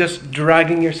by just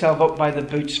dragging yourself up by the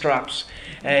bootstraps,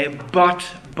 but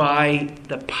by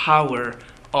the power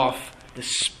of the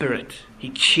Spirit. He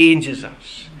changes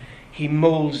us. He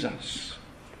molds us.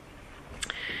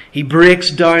 He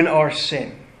breaks down our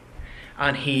sin,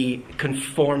 and He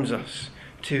conforms us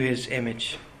to His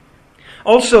image.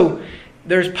 Also,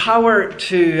 there's power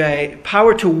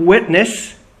to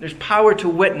witness. There's power to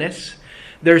witness.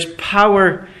 There's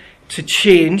power to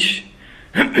change.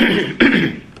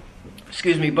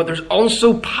 Excuse me, but there's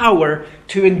also power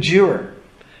to endure.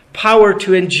 Power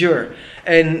to endure.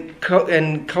 In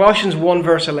Colossians 1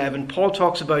 verse 11, Paul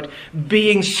talks about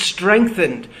being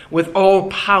strengthened with all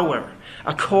power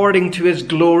according to His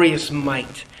glorious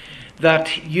might,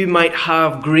 that you might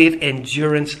have great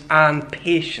endurance and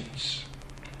patience.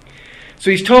 So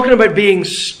he's talking about being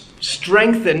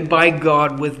strengthened by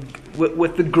God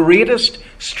with the greatest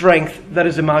strength that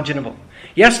is imaginable.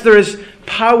 Yes, there is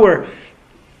power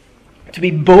to be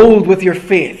bold with your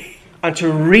faith and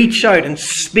to reach out and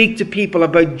speak to people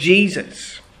about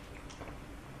Jesus.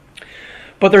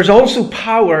 But there's also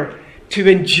power to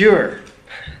endure.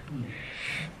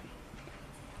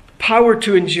 Power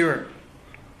to endure.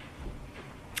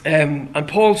 And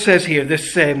Paul says here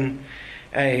this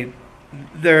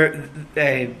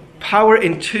power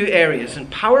in two areas,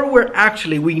 and power where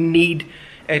actually we need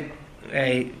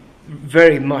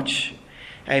very much.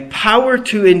 Power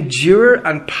to endure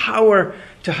and power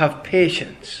to have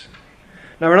patience.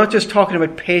 Now, we're not just talking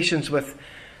about patience with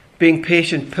being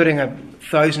patient putting a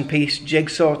 1,000-piece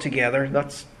jigsaw together.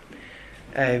 That's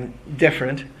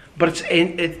different. But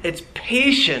it's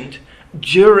patient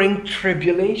during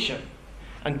tribulation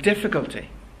and difficulty.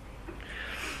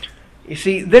 You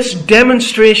see, this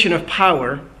demonstration of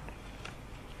power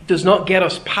does not get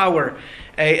us power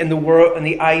in the world, in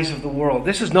the eyes of the world.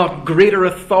 This is not greater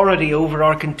authority over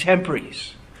our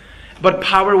contemporaries, but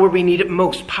power where we need it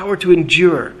most. Power to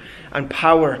endure and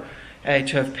power to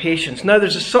have patience. Now,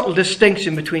 there's a subtle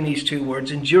distinction between these two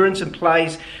words. Endurance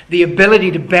implies the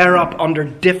ability to bear up under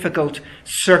difficult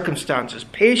circumstances.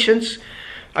 Patience,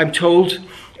 I'm told,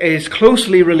 is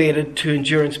closely related to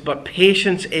endurance, but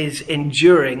patience is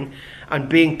enduring and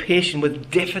being patient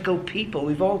with difficult people.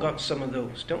 We've all got some of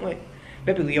those, don't we?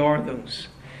 Maybe we are those.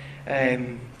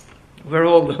 We're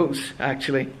all those,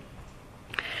 actually.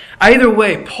 Either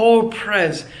way, Paul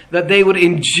prays that they would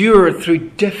endure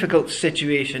through difficult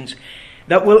situations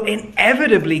that will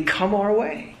inevitably come our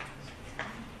way.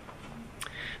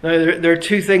 Now, there are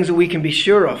two things that we can be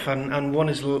sure of, and one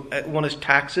is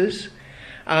taxes,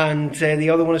 and the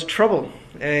other one is trouble.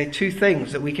 Two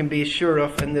things that we can be sure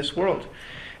of in this world.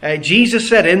 Jesus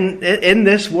said, in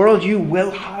this world you will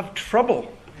have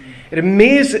trouble.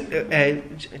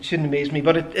 It shouldn't amaze me,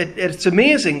 but it's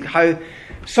amazing how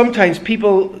sometimes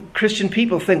Christian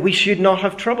people think we should not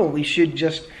have trouble. We should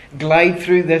just glide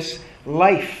through this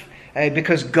life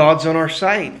because God's on our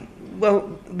side.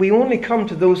 Well, we only come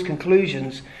to those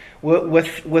conclusions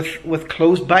with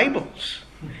closed Bibles.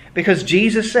 Because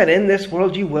Jesus said, in this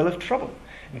world you will have trouble.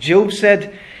 Job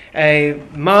said, a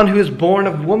man who is born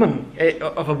of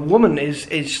a woman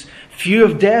is few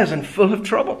of days and full of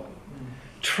trouble.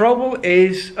 Trouble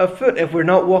is afoot. If we're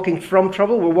not walking from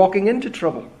trouble, we're walking into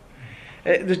trouble.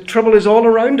 The trouble is all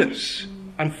around us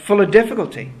and full of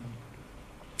difficulty.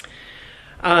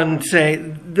 And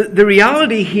the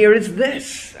reality here is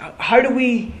this. How do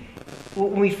we,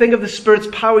 when we think of the Spirit's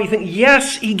power, you think,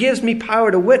 yes, He gives me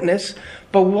power to witness,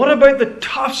 but what about the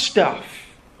tough stuff?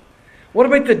 What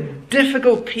about the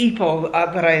difficult people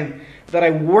that I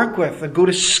work with, that go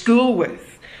to school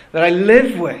with, that I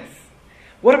live with?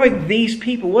 What about these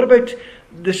people? What about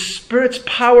the Spirit's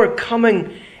power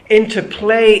coming into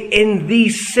play in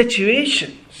these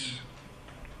situations?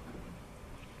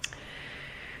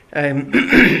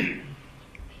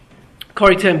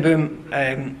 Corrie ten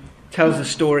Boom tells the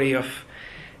story of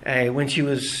when she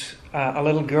was a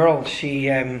little girl. She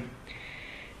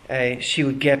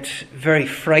would get very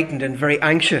frightened and very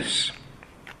anxious,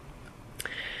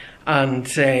 and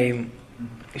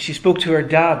she spoke to her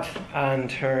dad, and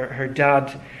her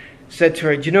dad said to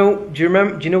her, "Do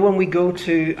you know when we go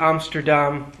to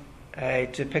Amsterdam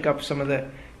to pick up some of the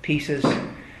pieces?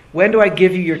 When do I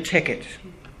give you your ticket?"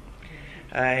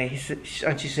 And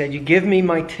she said, "You give me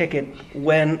my ticket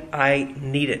when I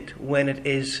need it, when it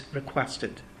is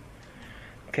requested."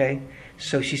 Okay,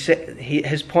 so she said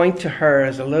his point to her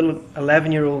as a little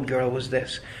 11-year-old girl was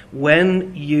this: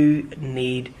 when you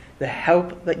need the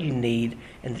help that you need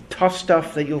and the tough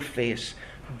stuff that you'll face,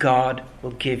 God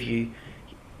will give you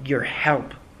your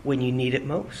help when you need it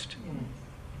most.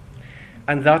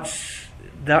 And that's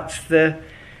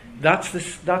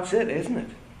it, isn't it?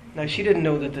 Now, she didn't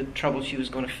know that the trouble she was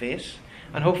going to face,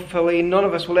 and hopefully none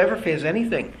of us will ever face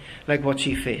anything like what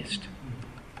she faced.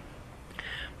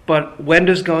 But when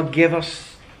does God give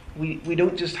us? We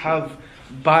don't just have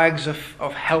bags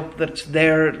of help that's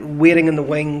there waiting in the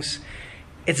wings.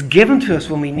 It's given to us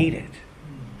when we need it.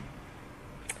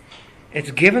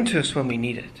 It's given to us when we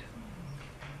need it.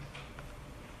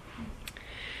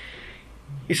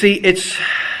 You see,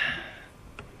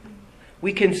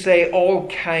 we can say all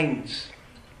kinds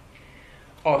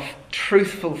of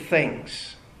truthful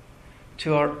things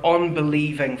to our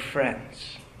unbelieving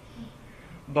friends.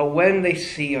 But when they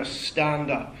see us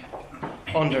stand up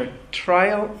under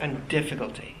trial and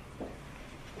difficulty,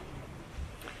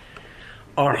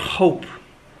 our hope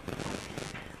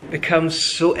becomes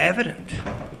so evident.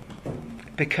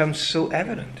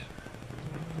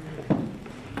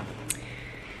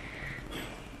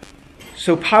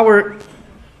 So power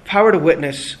to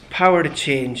witness, power to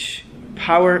change,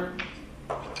 power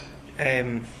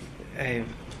to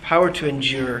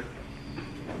endure,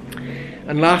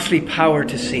 and lastly, power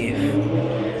to save.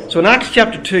 So in Acts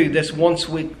chapter 2, this once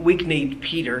weak-kneed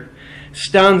Peter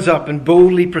stands up and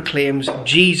boldly proclaims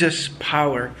Jesus'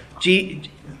 power,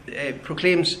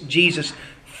 proclaims Jesus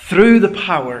through the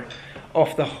power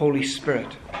of the Holy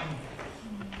Spirit.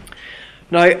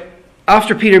 Now,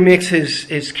 after Peter makes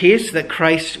his case that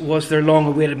Christ was their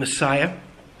long-awaited Messiah,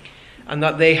 and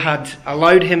that they had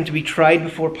allowed him to be tried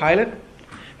before Pilate,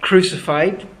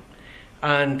 crucified,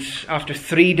 and after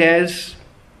 3 days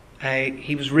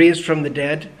he was raised from the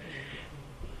dead,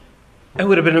 it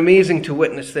would have been amazing to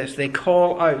witness this. They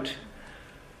call out,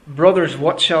 "Brothers,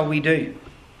 what shall we do?"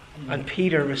 And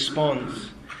Peter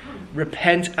responds,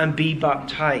 "Repent and be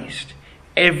baptized,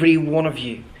 every one of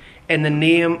you, in the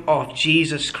name of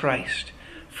Jesus Christ,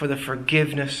 for the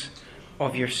forgiveness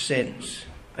of your sins,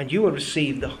 and you will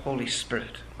receive the Holy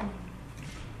Spirit."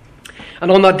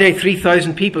 And on that day,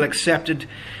 3,000 people accepted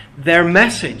their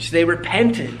message. They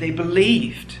repented. They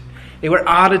believed. They were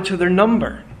added to their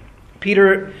number.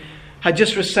 Peter had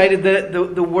just recited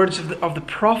the words of the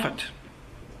prophet.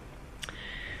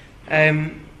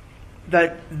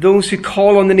 That those who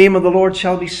call on the name of the Lord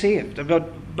shall be saved.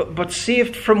 But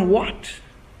saved from what?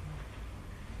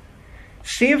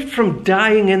 Saved from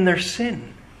dying in their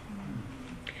sin.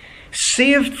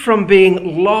 Saved from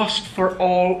being lost for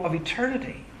all of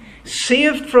eternity.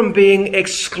 Saved from being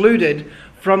excluded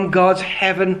from God's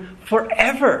heaven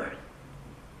forever.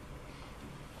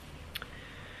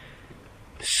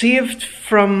 Saved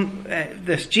from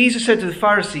this. Jesus said to the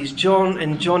Pharisees,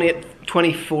 in John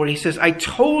 8:24, he says, "I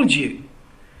told you."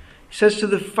 He says to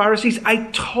the Pharisees, "I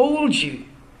told you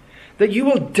that you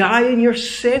will die in your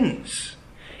sins.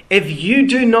 If you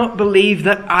do not believe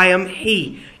that I am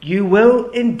He, you will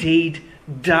indeed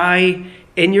die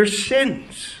in your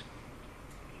sins."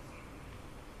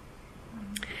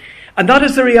 And that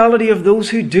is the reality of those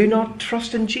who do not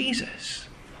trust in Jesus.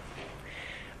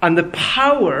 And the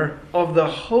power of the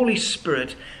Holy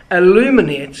Spirit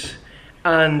illuminates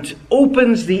and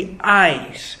opens the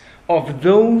eyes of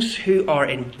those who are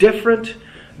indifferent,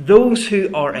 those who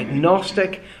are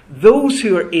agnostic, those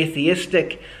who are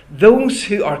atheistic, those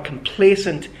who are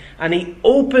complacent, and he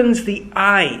opens the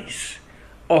eyes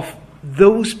of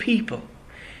those people.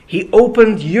 He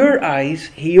opened your eyes,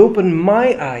 he opened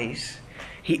my eyes,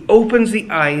 he opens the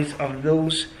eyes of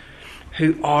those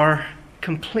who are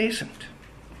complacent.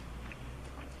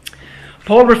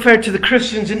 Paul referred to the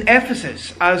Christians in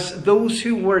Ephesus as those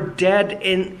who were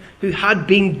who had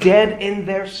been dead in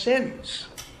their sins.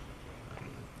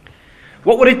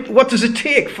 What does it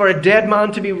take for a dead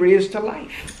man to be raised to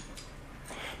life?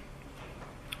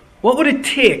 What would it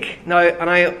take? Now, and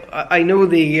I know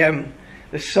the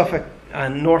Suffolk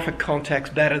and Norfolk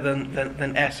context better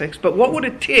than Essex, but what would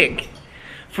it take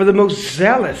for the most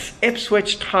zealous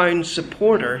Ipswich Town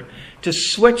supporter to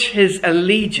switch his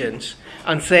allegiance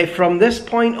and say, from this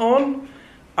point on,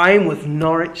 I'm with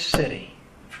Norwich City?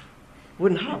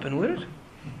 Wouldn't happen, would it?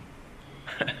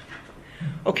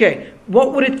 Okay,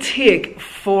 what would it take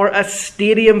for a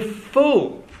stadium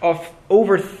full of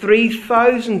over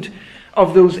 3,000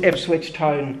 of those Ipswich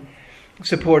Town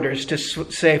supporters to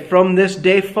say, from this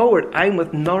day forward, I'm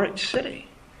with Norwich City?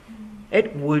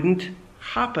 It wouldn't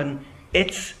happen.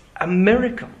 It's a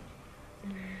miracle.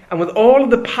 And with all of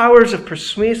the powers of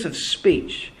persuasive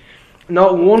speech,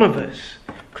 not one of us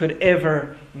could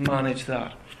ever manage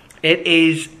that. It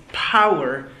is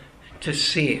power to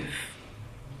save.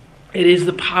 It is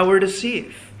the power to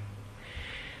save.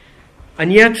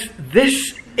 And yet,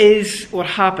 this is what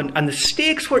happened. And the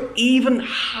stakes were even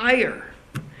higher.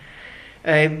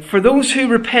 For those who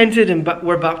repented and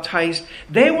were baptized,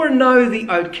 they were now the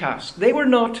outcast. They were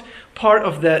not part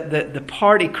of the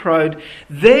party crowd.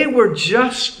 They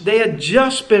had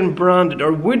just been branded,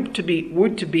 or would to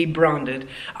be branded,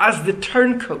 as the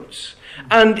turncoats.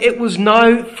 And it was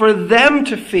now for them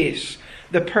to face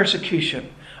the persecution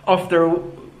of their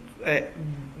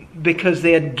because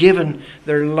they had given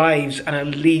their lives and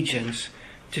allegiance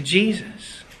to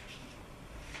Jesus.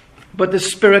 But the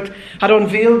Spirit had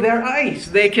unveiled their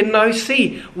eyes. They can now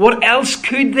see. What else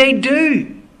could they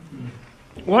do?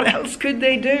 What else could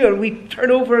they do? And we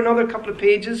turn over another couple of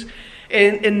pages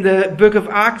in the book of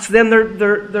Acts. Then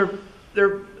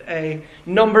their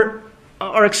number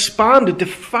are expanded to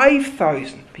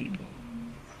 5,000 people.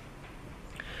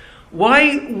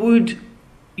 Why would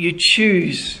you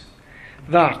choose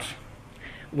that?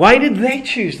 Why did they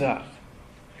choose that?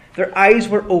 Their eyes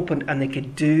were opened and they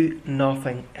could do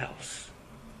nothing else.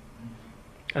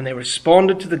 And they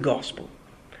responded to the gospel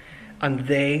and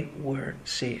they were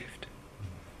saved.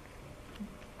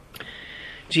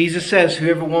 Jesus says,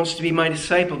 whoever wants to be my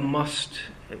disciple must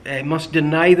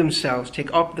deny themselves,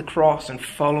 take up the cross and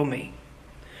follow me.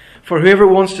 For whoever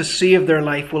wants to save their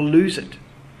life will lose it.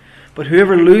 But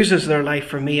whoever loses their life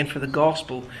for me and for the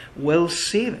gospel will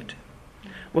save it.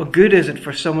 What good is it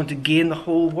for someone to gain the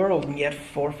whole world and yet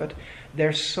forfeit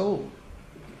their soul?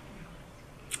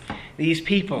 These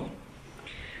people,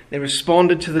 they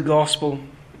responded to the gospel,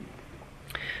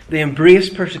 they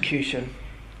embraced persecution,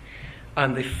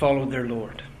 and they followed their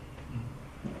Lord.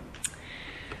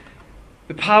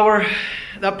 That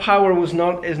power is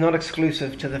not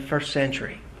exclusive to the first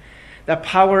century. That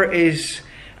power is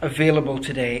available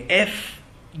today if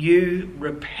you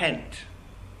repent.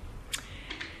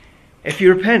 If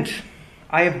you repent,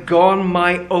 I have gone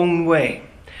my own way.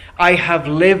 I have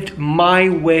lived my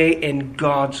way in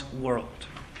God's world.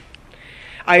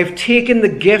 I have taken the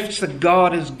gifts that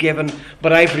God has given,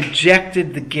 but I've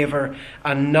rejected the giver,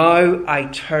 and now I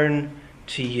turn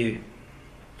to you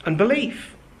and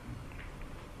believe.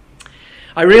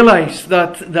 I realize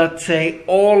that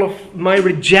all of my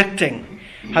rejecting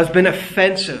has been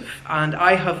offensive, and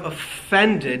I have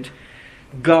offended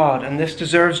God, and this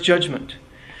deserves judgment.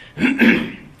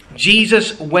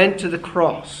 Jesus went to the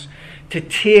cross to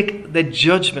take the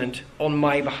judgment on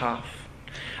my behalf.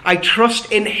 I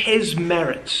trust in his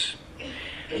merits,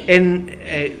 in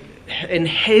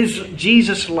his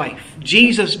Jesus' life,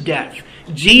 Jesus' death,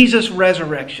 Jesus'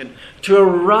 resurrection, to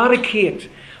eradicate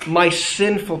my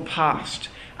sinful past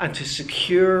and to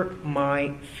secure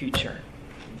my future.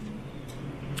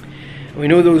 We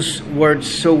know those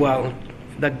words so well,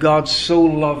 that God so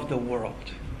loved the world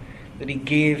that he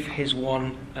gave his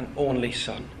one and only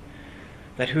Son,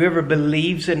 that whoever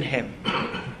believes in him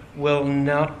will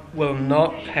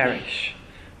not perish,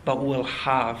 but will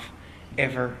have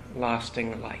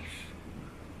everlasting life.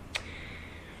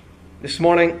 This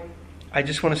morning, I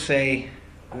just want to say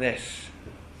this.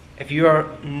 If you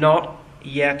are not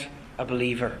yet a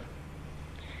believer,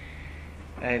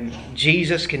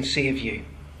 Jesus can save you.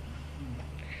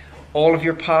 All of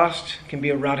your past can be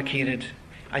eradicated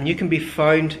And you can be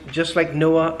found just like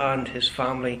Noah and his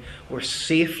family were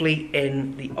safely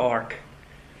in the ark.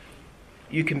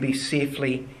 You can be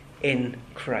safely in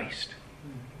Christ.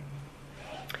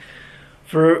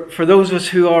 For those of us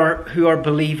who are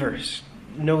believers,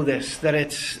 know this, that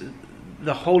it's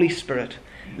the Holy Spirit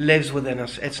lives within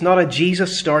us. It's not a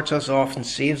Jesus starts us off and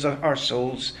saves our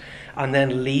souls and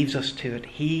then leaves us to it.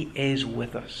 He is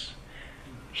with us.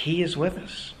 He is with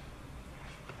us.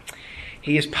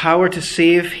 He has power to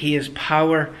save. He has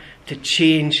power to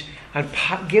change, and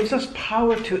gives us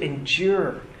power to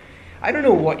endure. I don't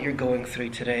know what you're going through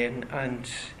today, and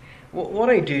what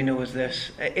I do know is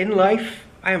this. In life,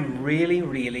 I am really,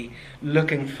 really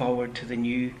looking forward to the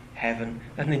new heaven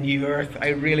and the new earth. I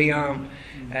really am.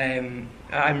 I'm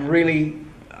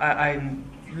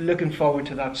looking forward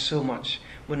to that so much,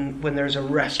 when there's a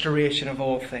restoration of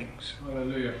all things.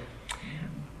 Hallelujah.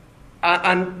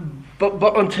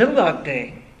 But until that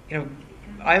day,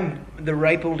 I'm the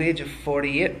ripe old age of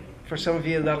 48. For some of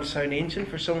you that'll sound ancient.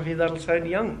 For some of you that'll sound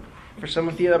young. For some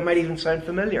of you that might even sound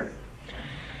familiar.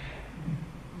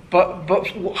 But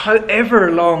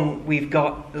however long we've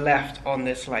got left on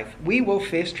this life, we will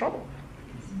face trouble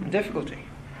and difficulty.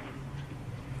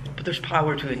 But there's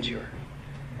power to endure.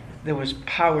 There was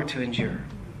power to endure.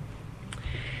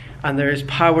 And there is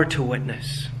power to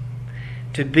witness.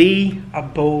 To be a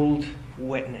bold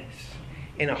witness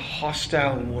in a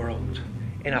hostile world,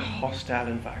 in a hostile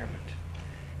environment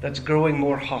that's growing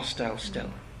more hostile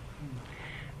still.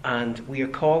 And we are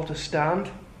called to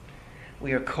stand.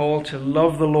 We are called to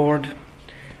love the Lord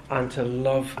and to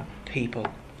love people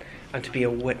and to be a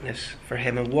witness for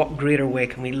Him. And what greater way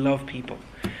can we love people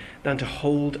than to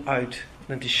hold out,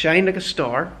 than to shine like a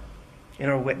star in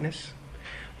our witness,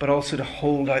 but also to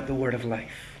hold out the word of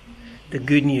life, the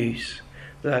good news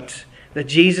that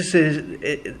Jesus is,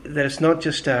 that it's not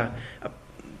just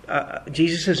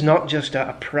Jesus is not just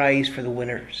a prize for the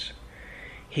winners.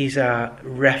 He's a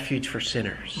refuge for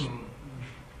sinners.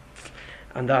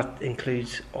 And that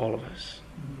includes all of us.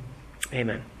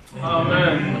 Amen.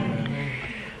 Amen.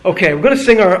 Okay, we're going to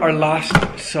sing our last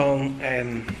song,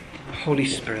 Holy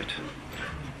Spirit.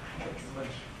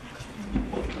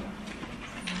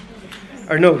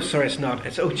 Or no, sorry, it's not.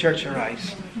 It's O Church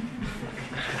Arise.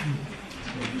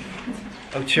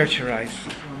 O Church Arise.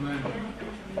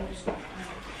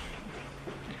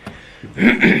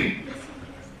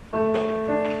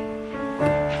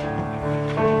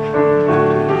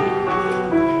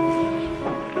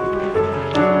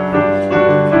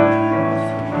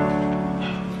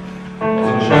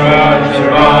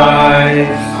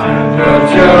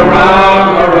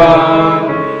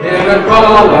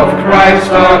 Of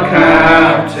Christ our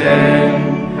captain,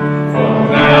 for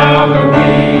now the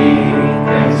weak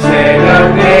can say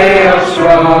that they are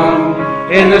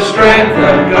strong in the strength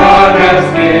that God has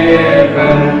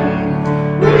given.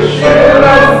 With shield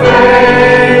of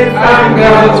faith and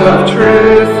belt of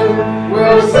truth,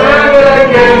 we'll stand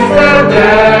against the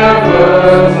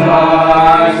devil's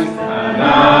lies. And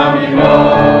army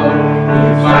bold, who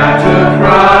plan to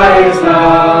cry his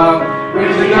love,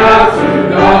 reaching out to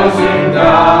those in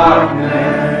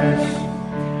darkness.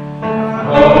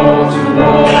 Hold to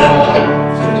war,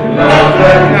 to love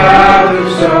the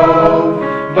captive soul,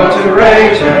 but to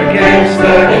rage against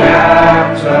the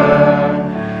captor.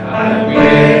 And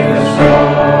with the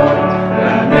sword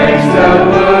that makes the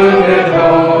wounded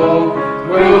whole,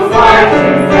 we'll fight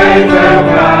in faith and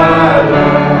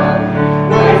valor.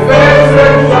 With fists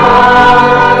and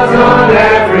fires on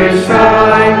every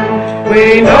side, we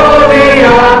know the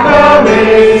outcome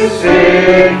is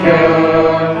secure,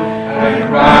 and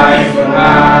Christ will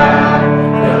have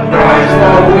the price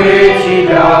for which He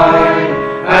died,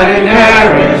 an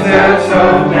inheritance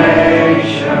of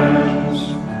nations.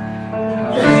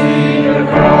 See the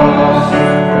cross,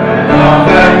 where love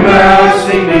and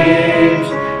mercy meet,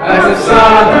 as the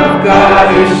Son of God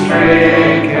is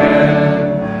stricken.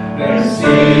 The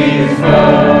sea is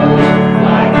bold,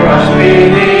 like crushed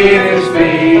beneath His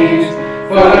feet,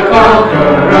 for the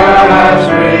conqueror has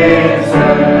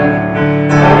risen.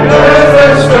 And as the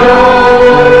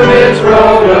stone is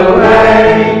rolled away,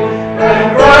 and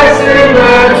Christ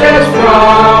emerges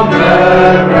from the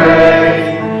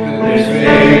grave, this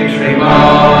victory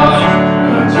march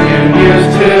continues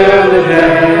till the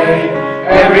day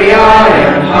every eye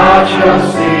and heart shall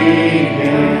see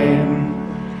Him.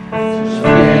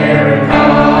 Spirit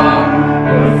come,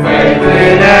 put faith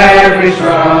in every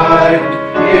stride,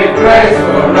 give grace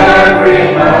for every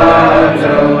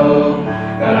hurdle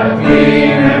that I've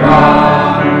been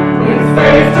on, with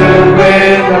faith to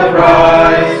win the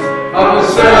prize of a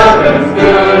servant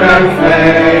good and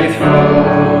faithful,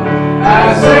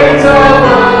 as saints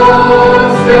of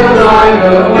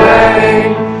the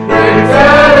way,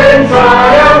 retelling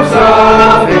triumphs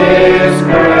of His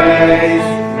grace.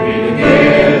 We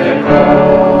hear the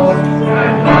call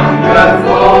and hunger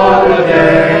for the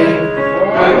day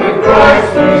when with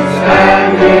Christ we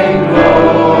stand in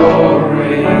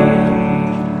glory.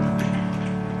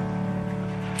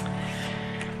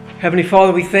 Heavenly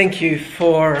Father, we thank you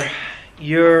for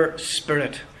your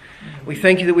Spirit. We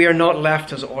thank you that we are not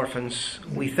left as orphans.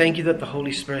 We thank you that the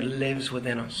Holy Spirit lives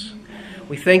within us.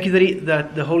 We thank you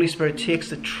that the Holy Spirit takes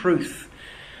the truth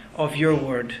of your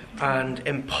word and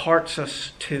imparts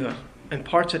it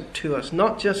to us,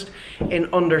 not just in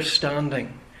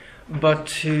understanding, but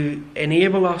to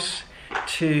enable us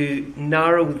to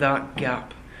narrow that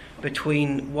gap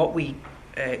between what we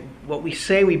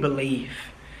say we believe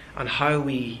and how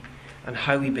we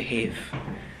behave.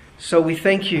 So we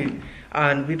thank you,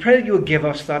 and we pray that you will give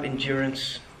us that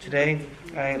endurance today.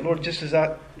 Lord, just as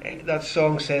that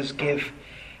song says, give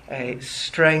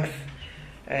strength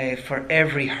for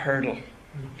every hurdle,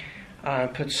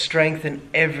 and put strength in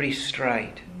every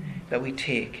stride that we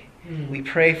take. We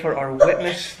pray for our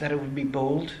witness, that it would be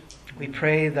bold. We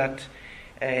pray that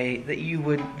we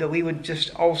would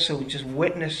just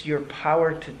witness your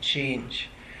power to change,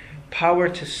 power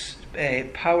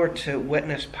to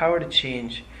witness, power to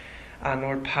change, and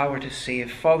Lord, power to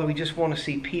save. Father, we just want to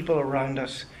see people around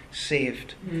us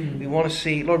saved. We want to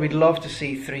see, Lord, we'd love to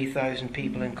see 3,000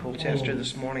 people in Colchester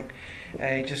this morning.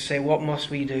 Just say, what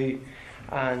must we do?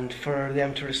 And for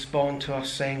them to respond to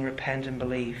us saying, repent and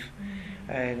believe.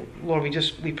 Lord,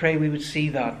 we pray we would see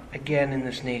that again in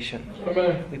this nation.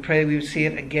 Amen. We pray we would see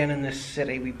it again in this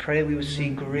city. We pray we would see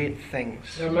great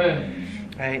things.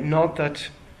 Amen. Not that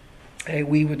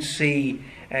we would see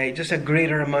just a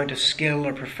greater amount of skill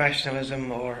or professionalism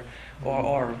or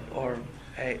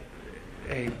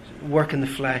work in the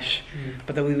flesh,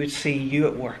 but that we would see you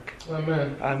at work.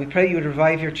 Amen. And we pray you would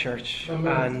revive your church.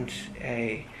 Amen.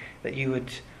 And that you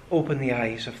would open the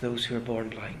eyes of those who are born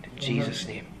blind. In Jesus'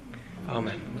 name.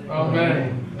 Amen.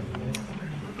 Amen.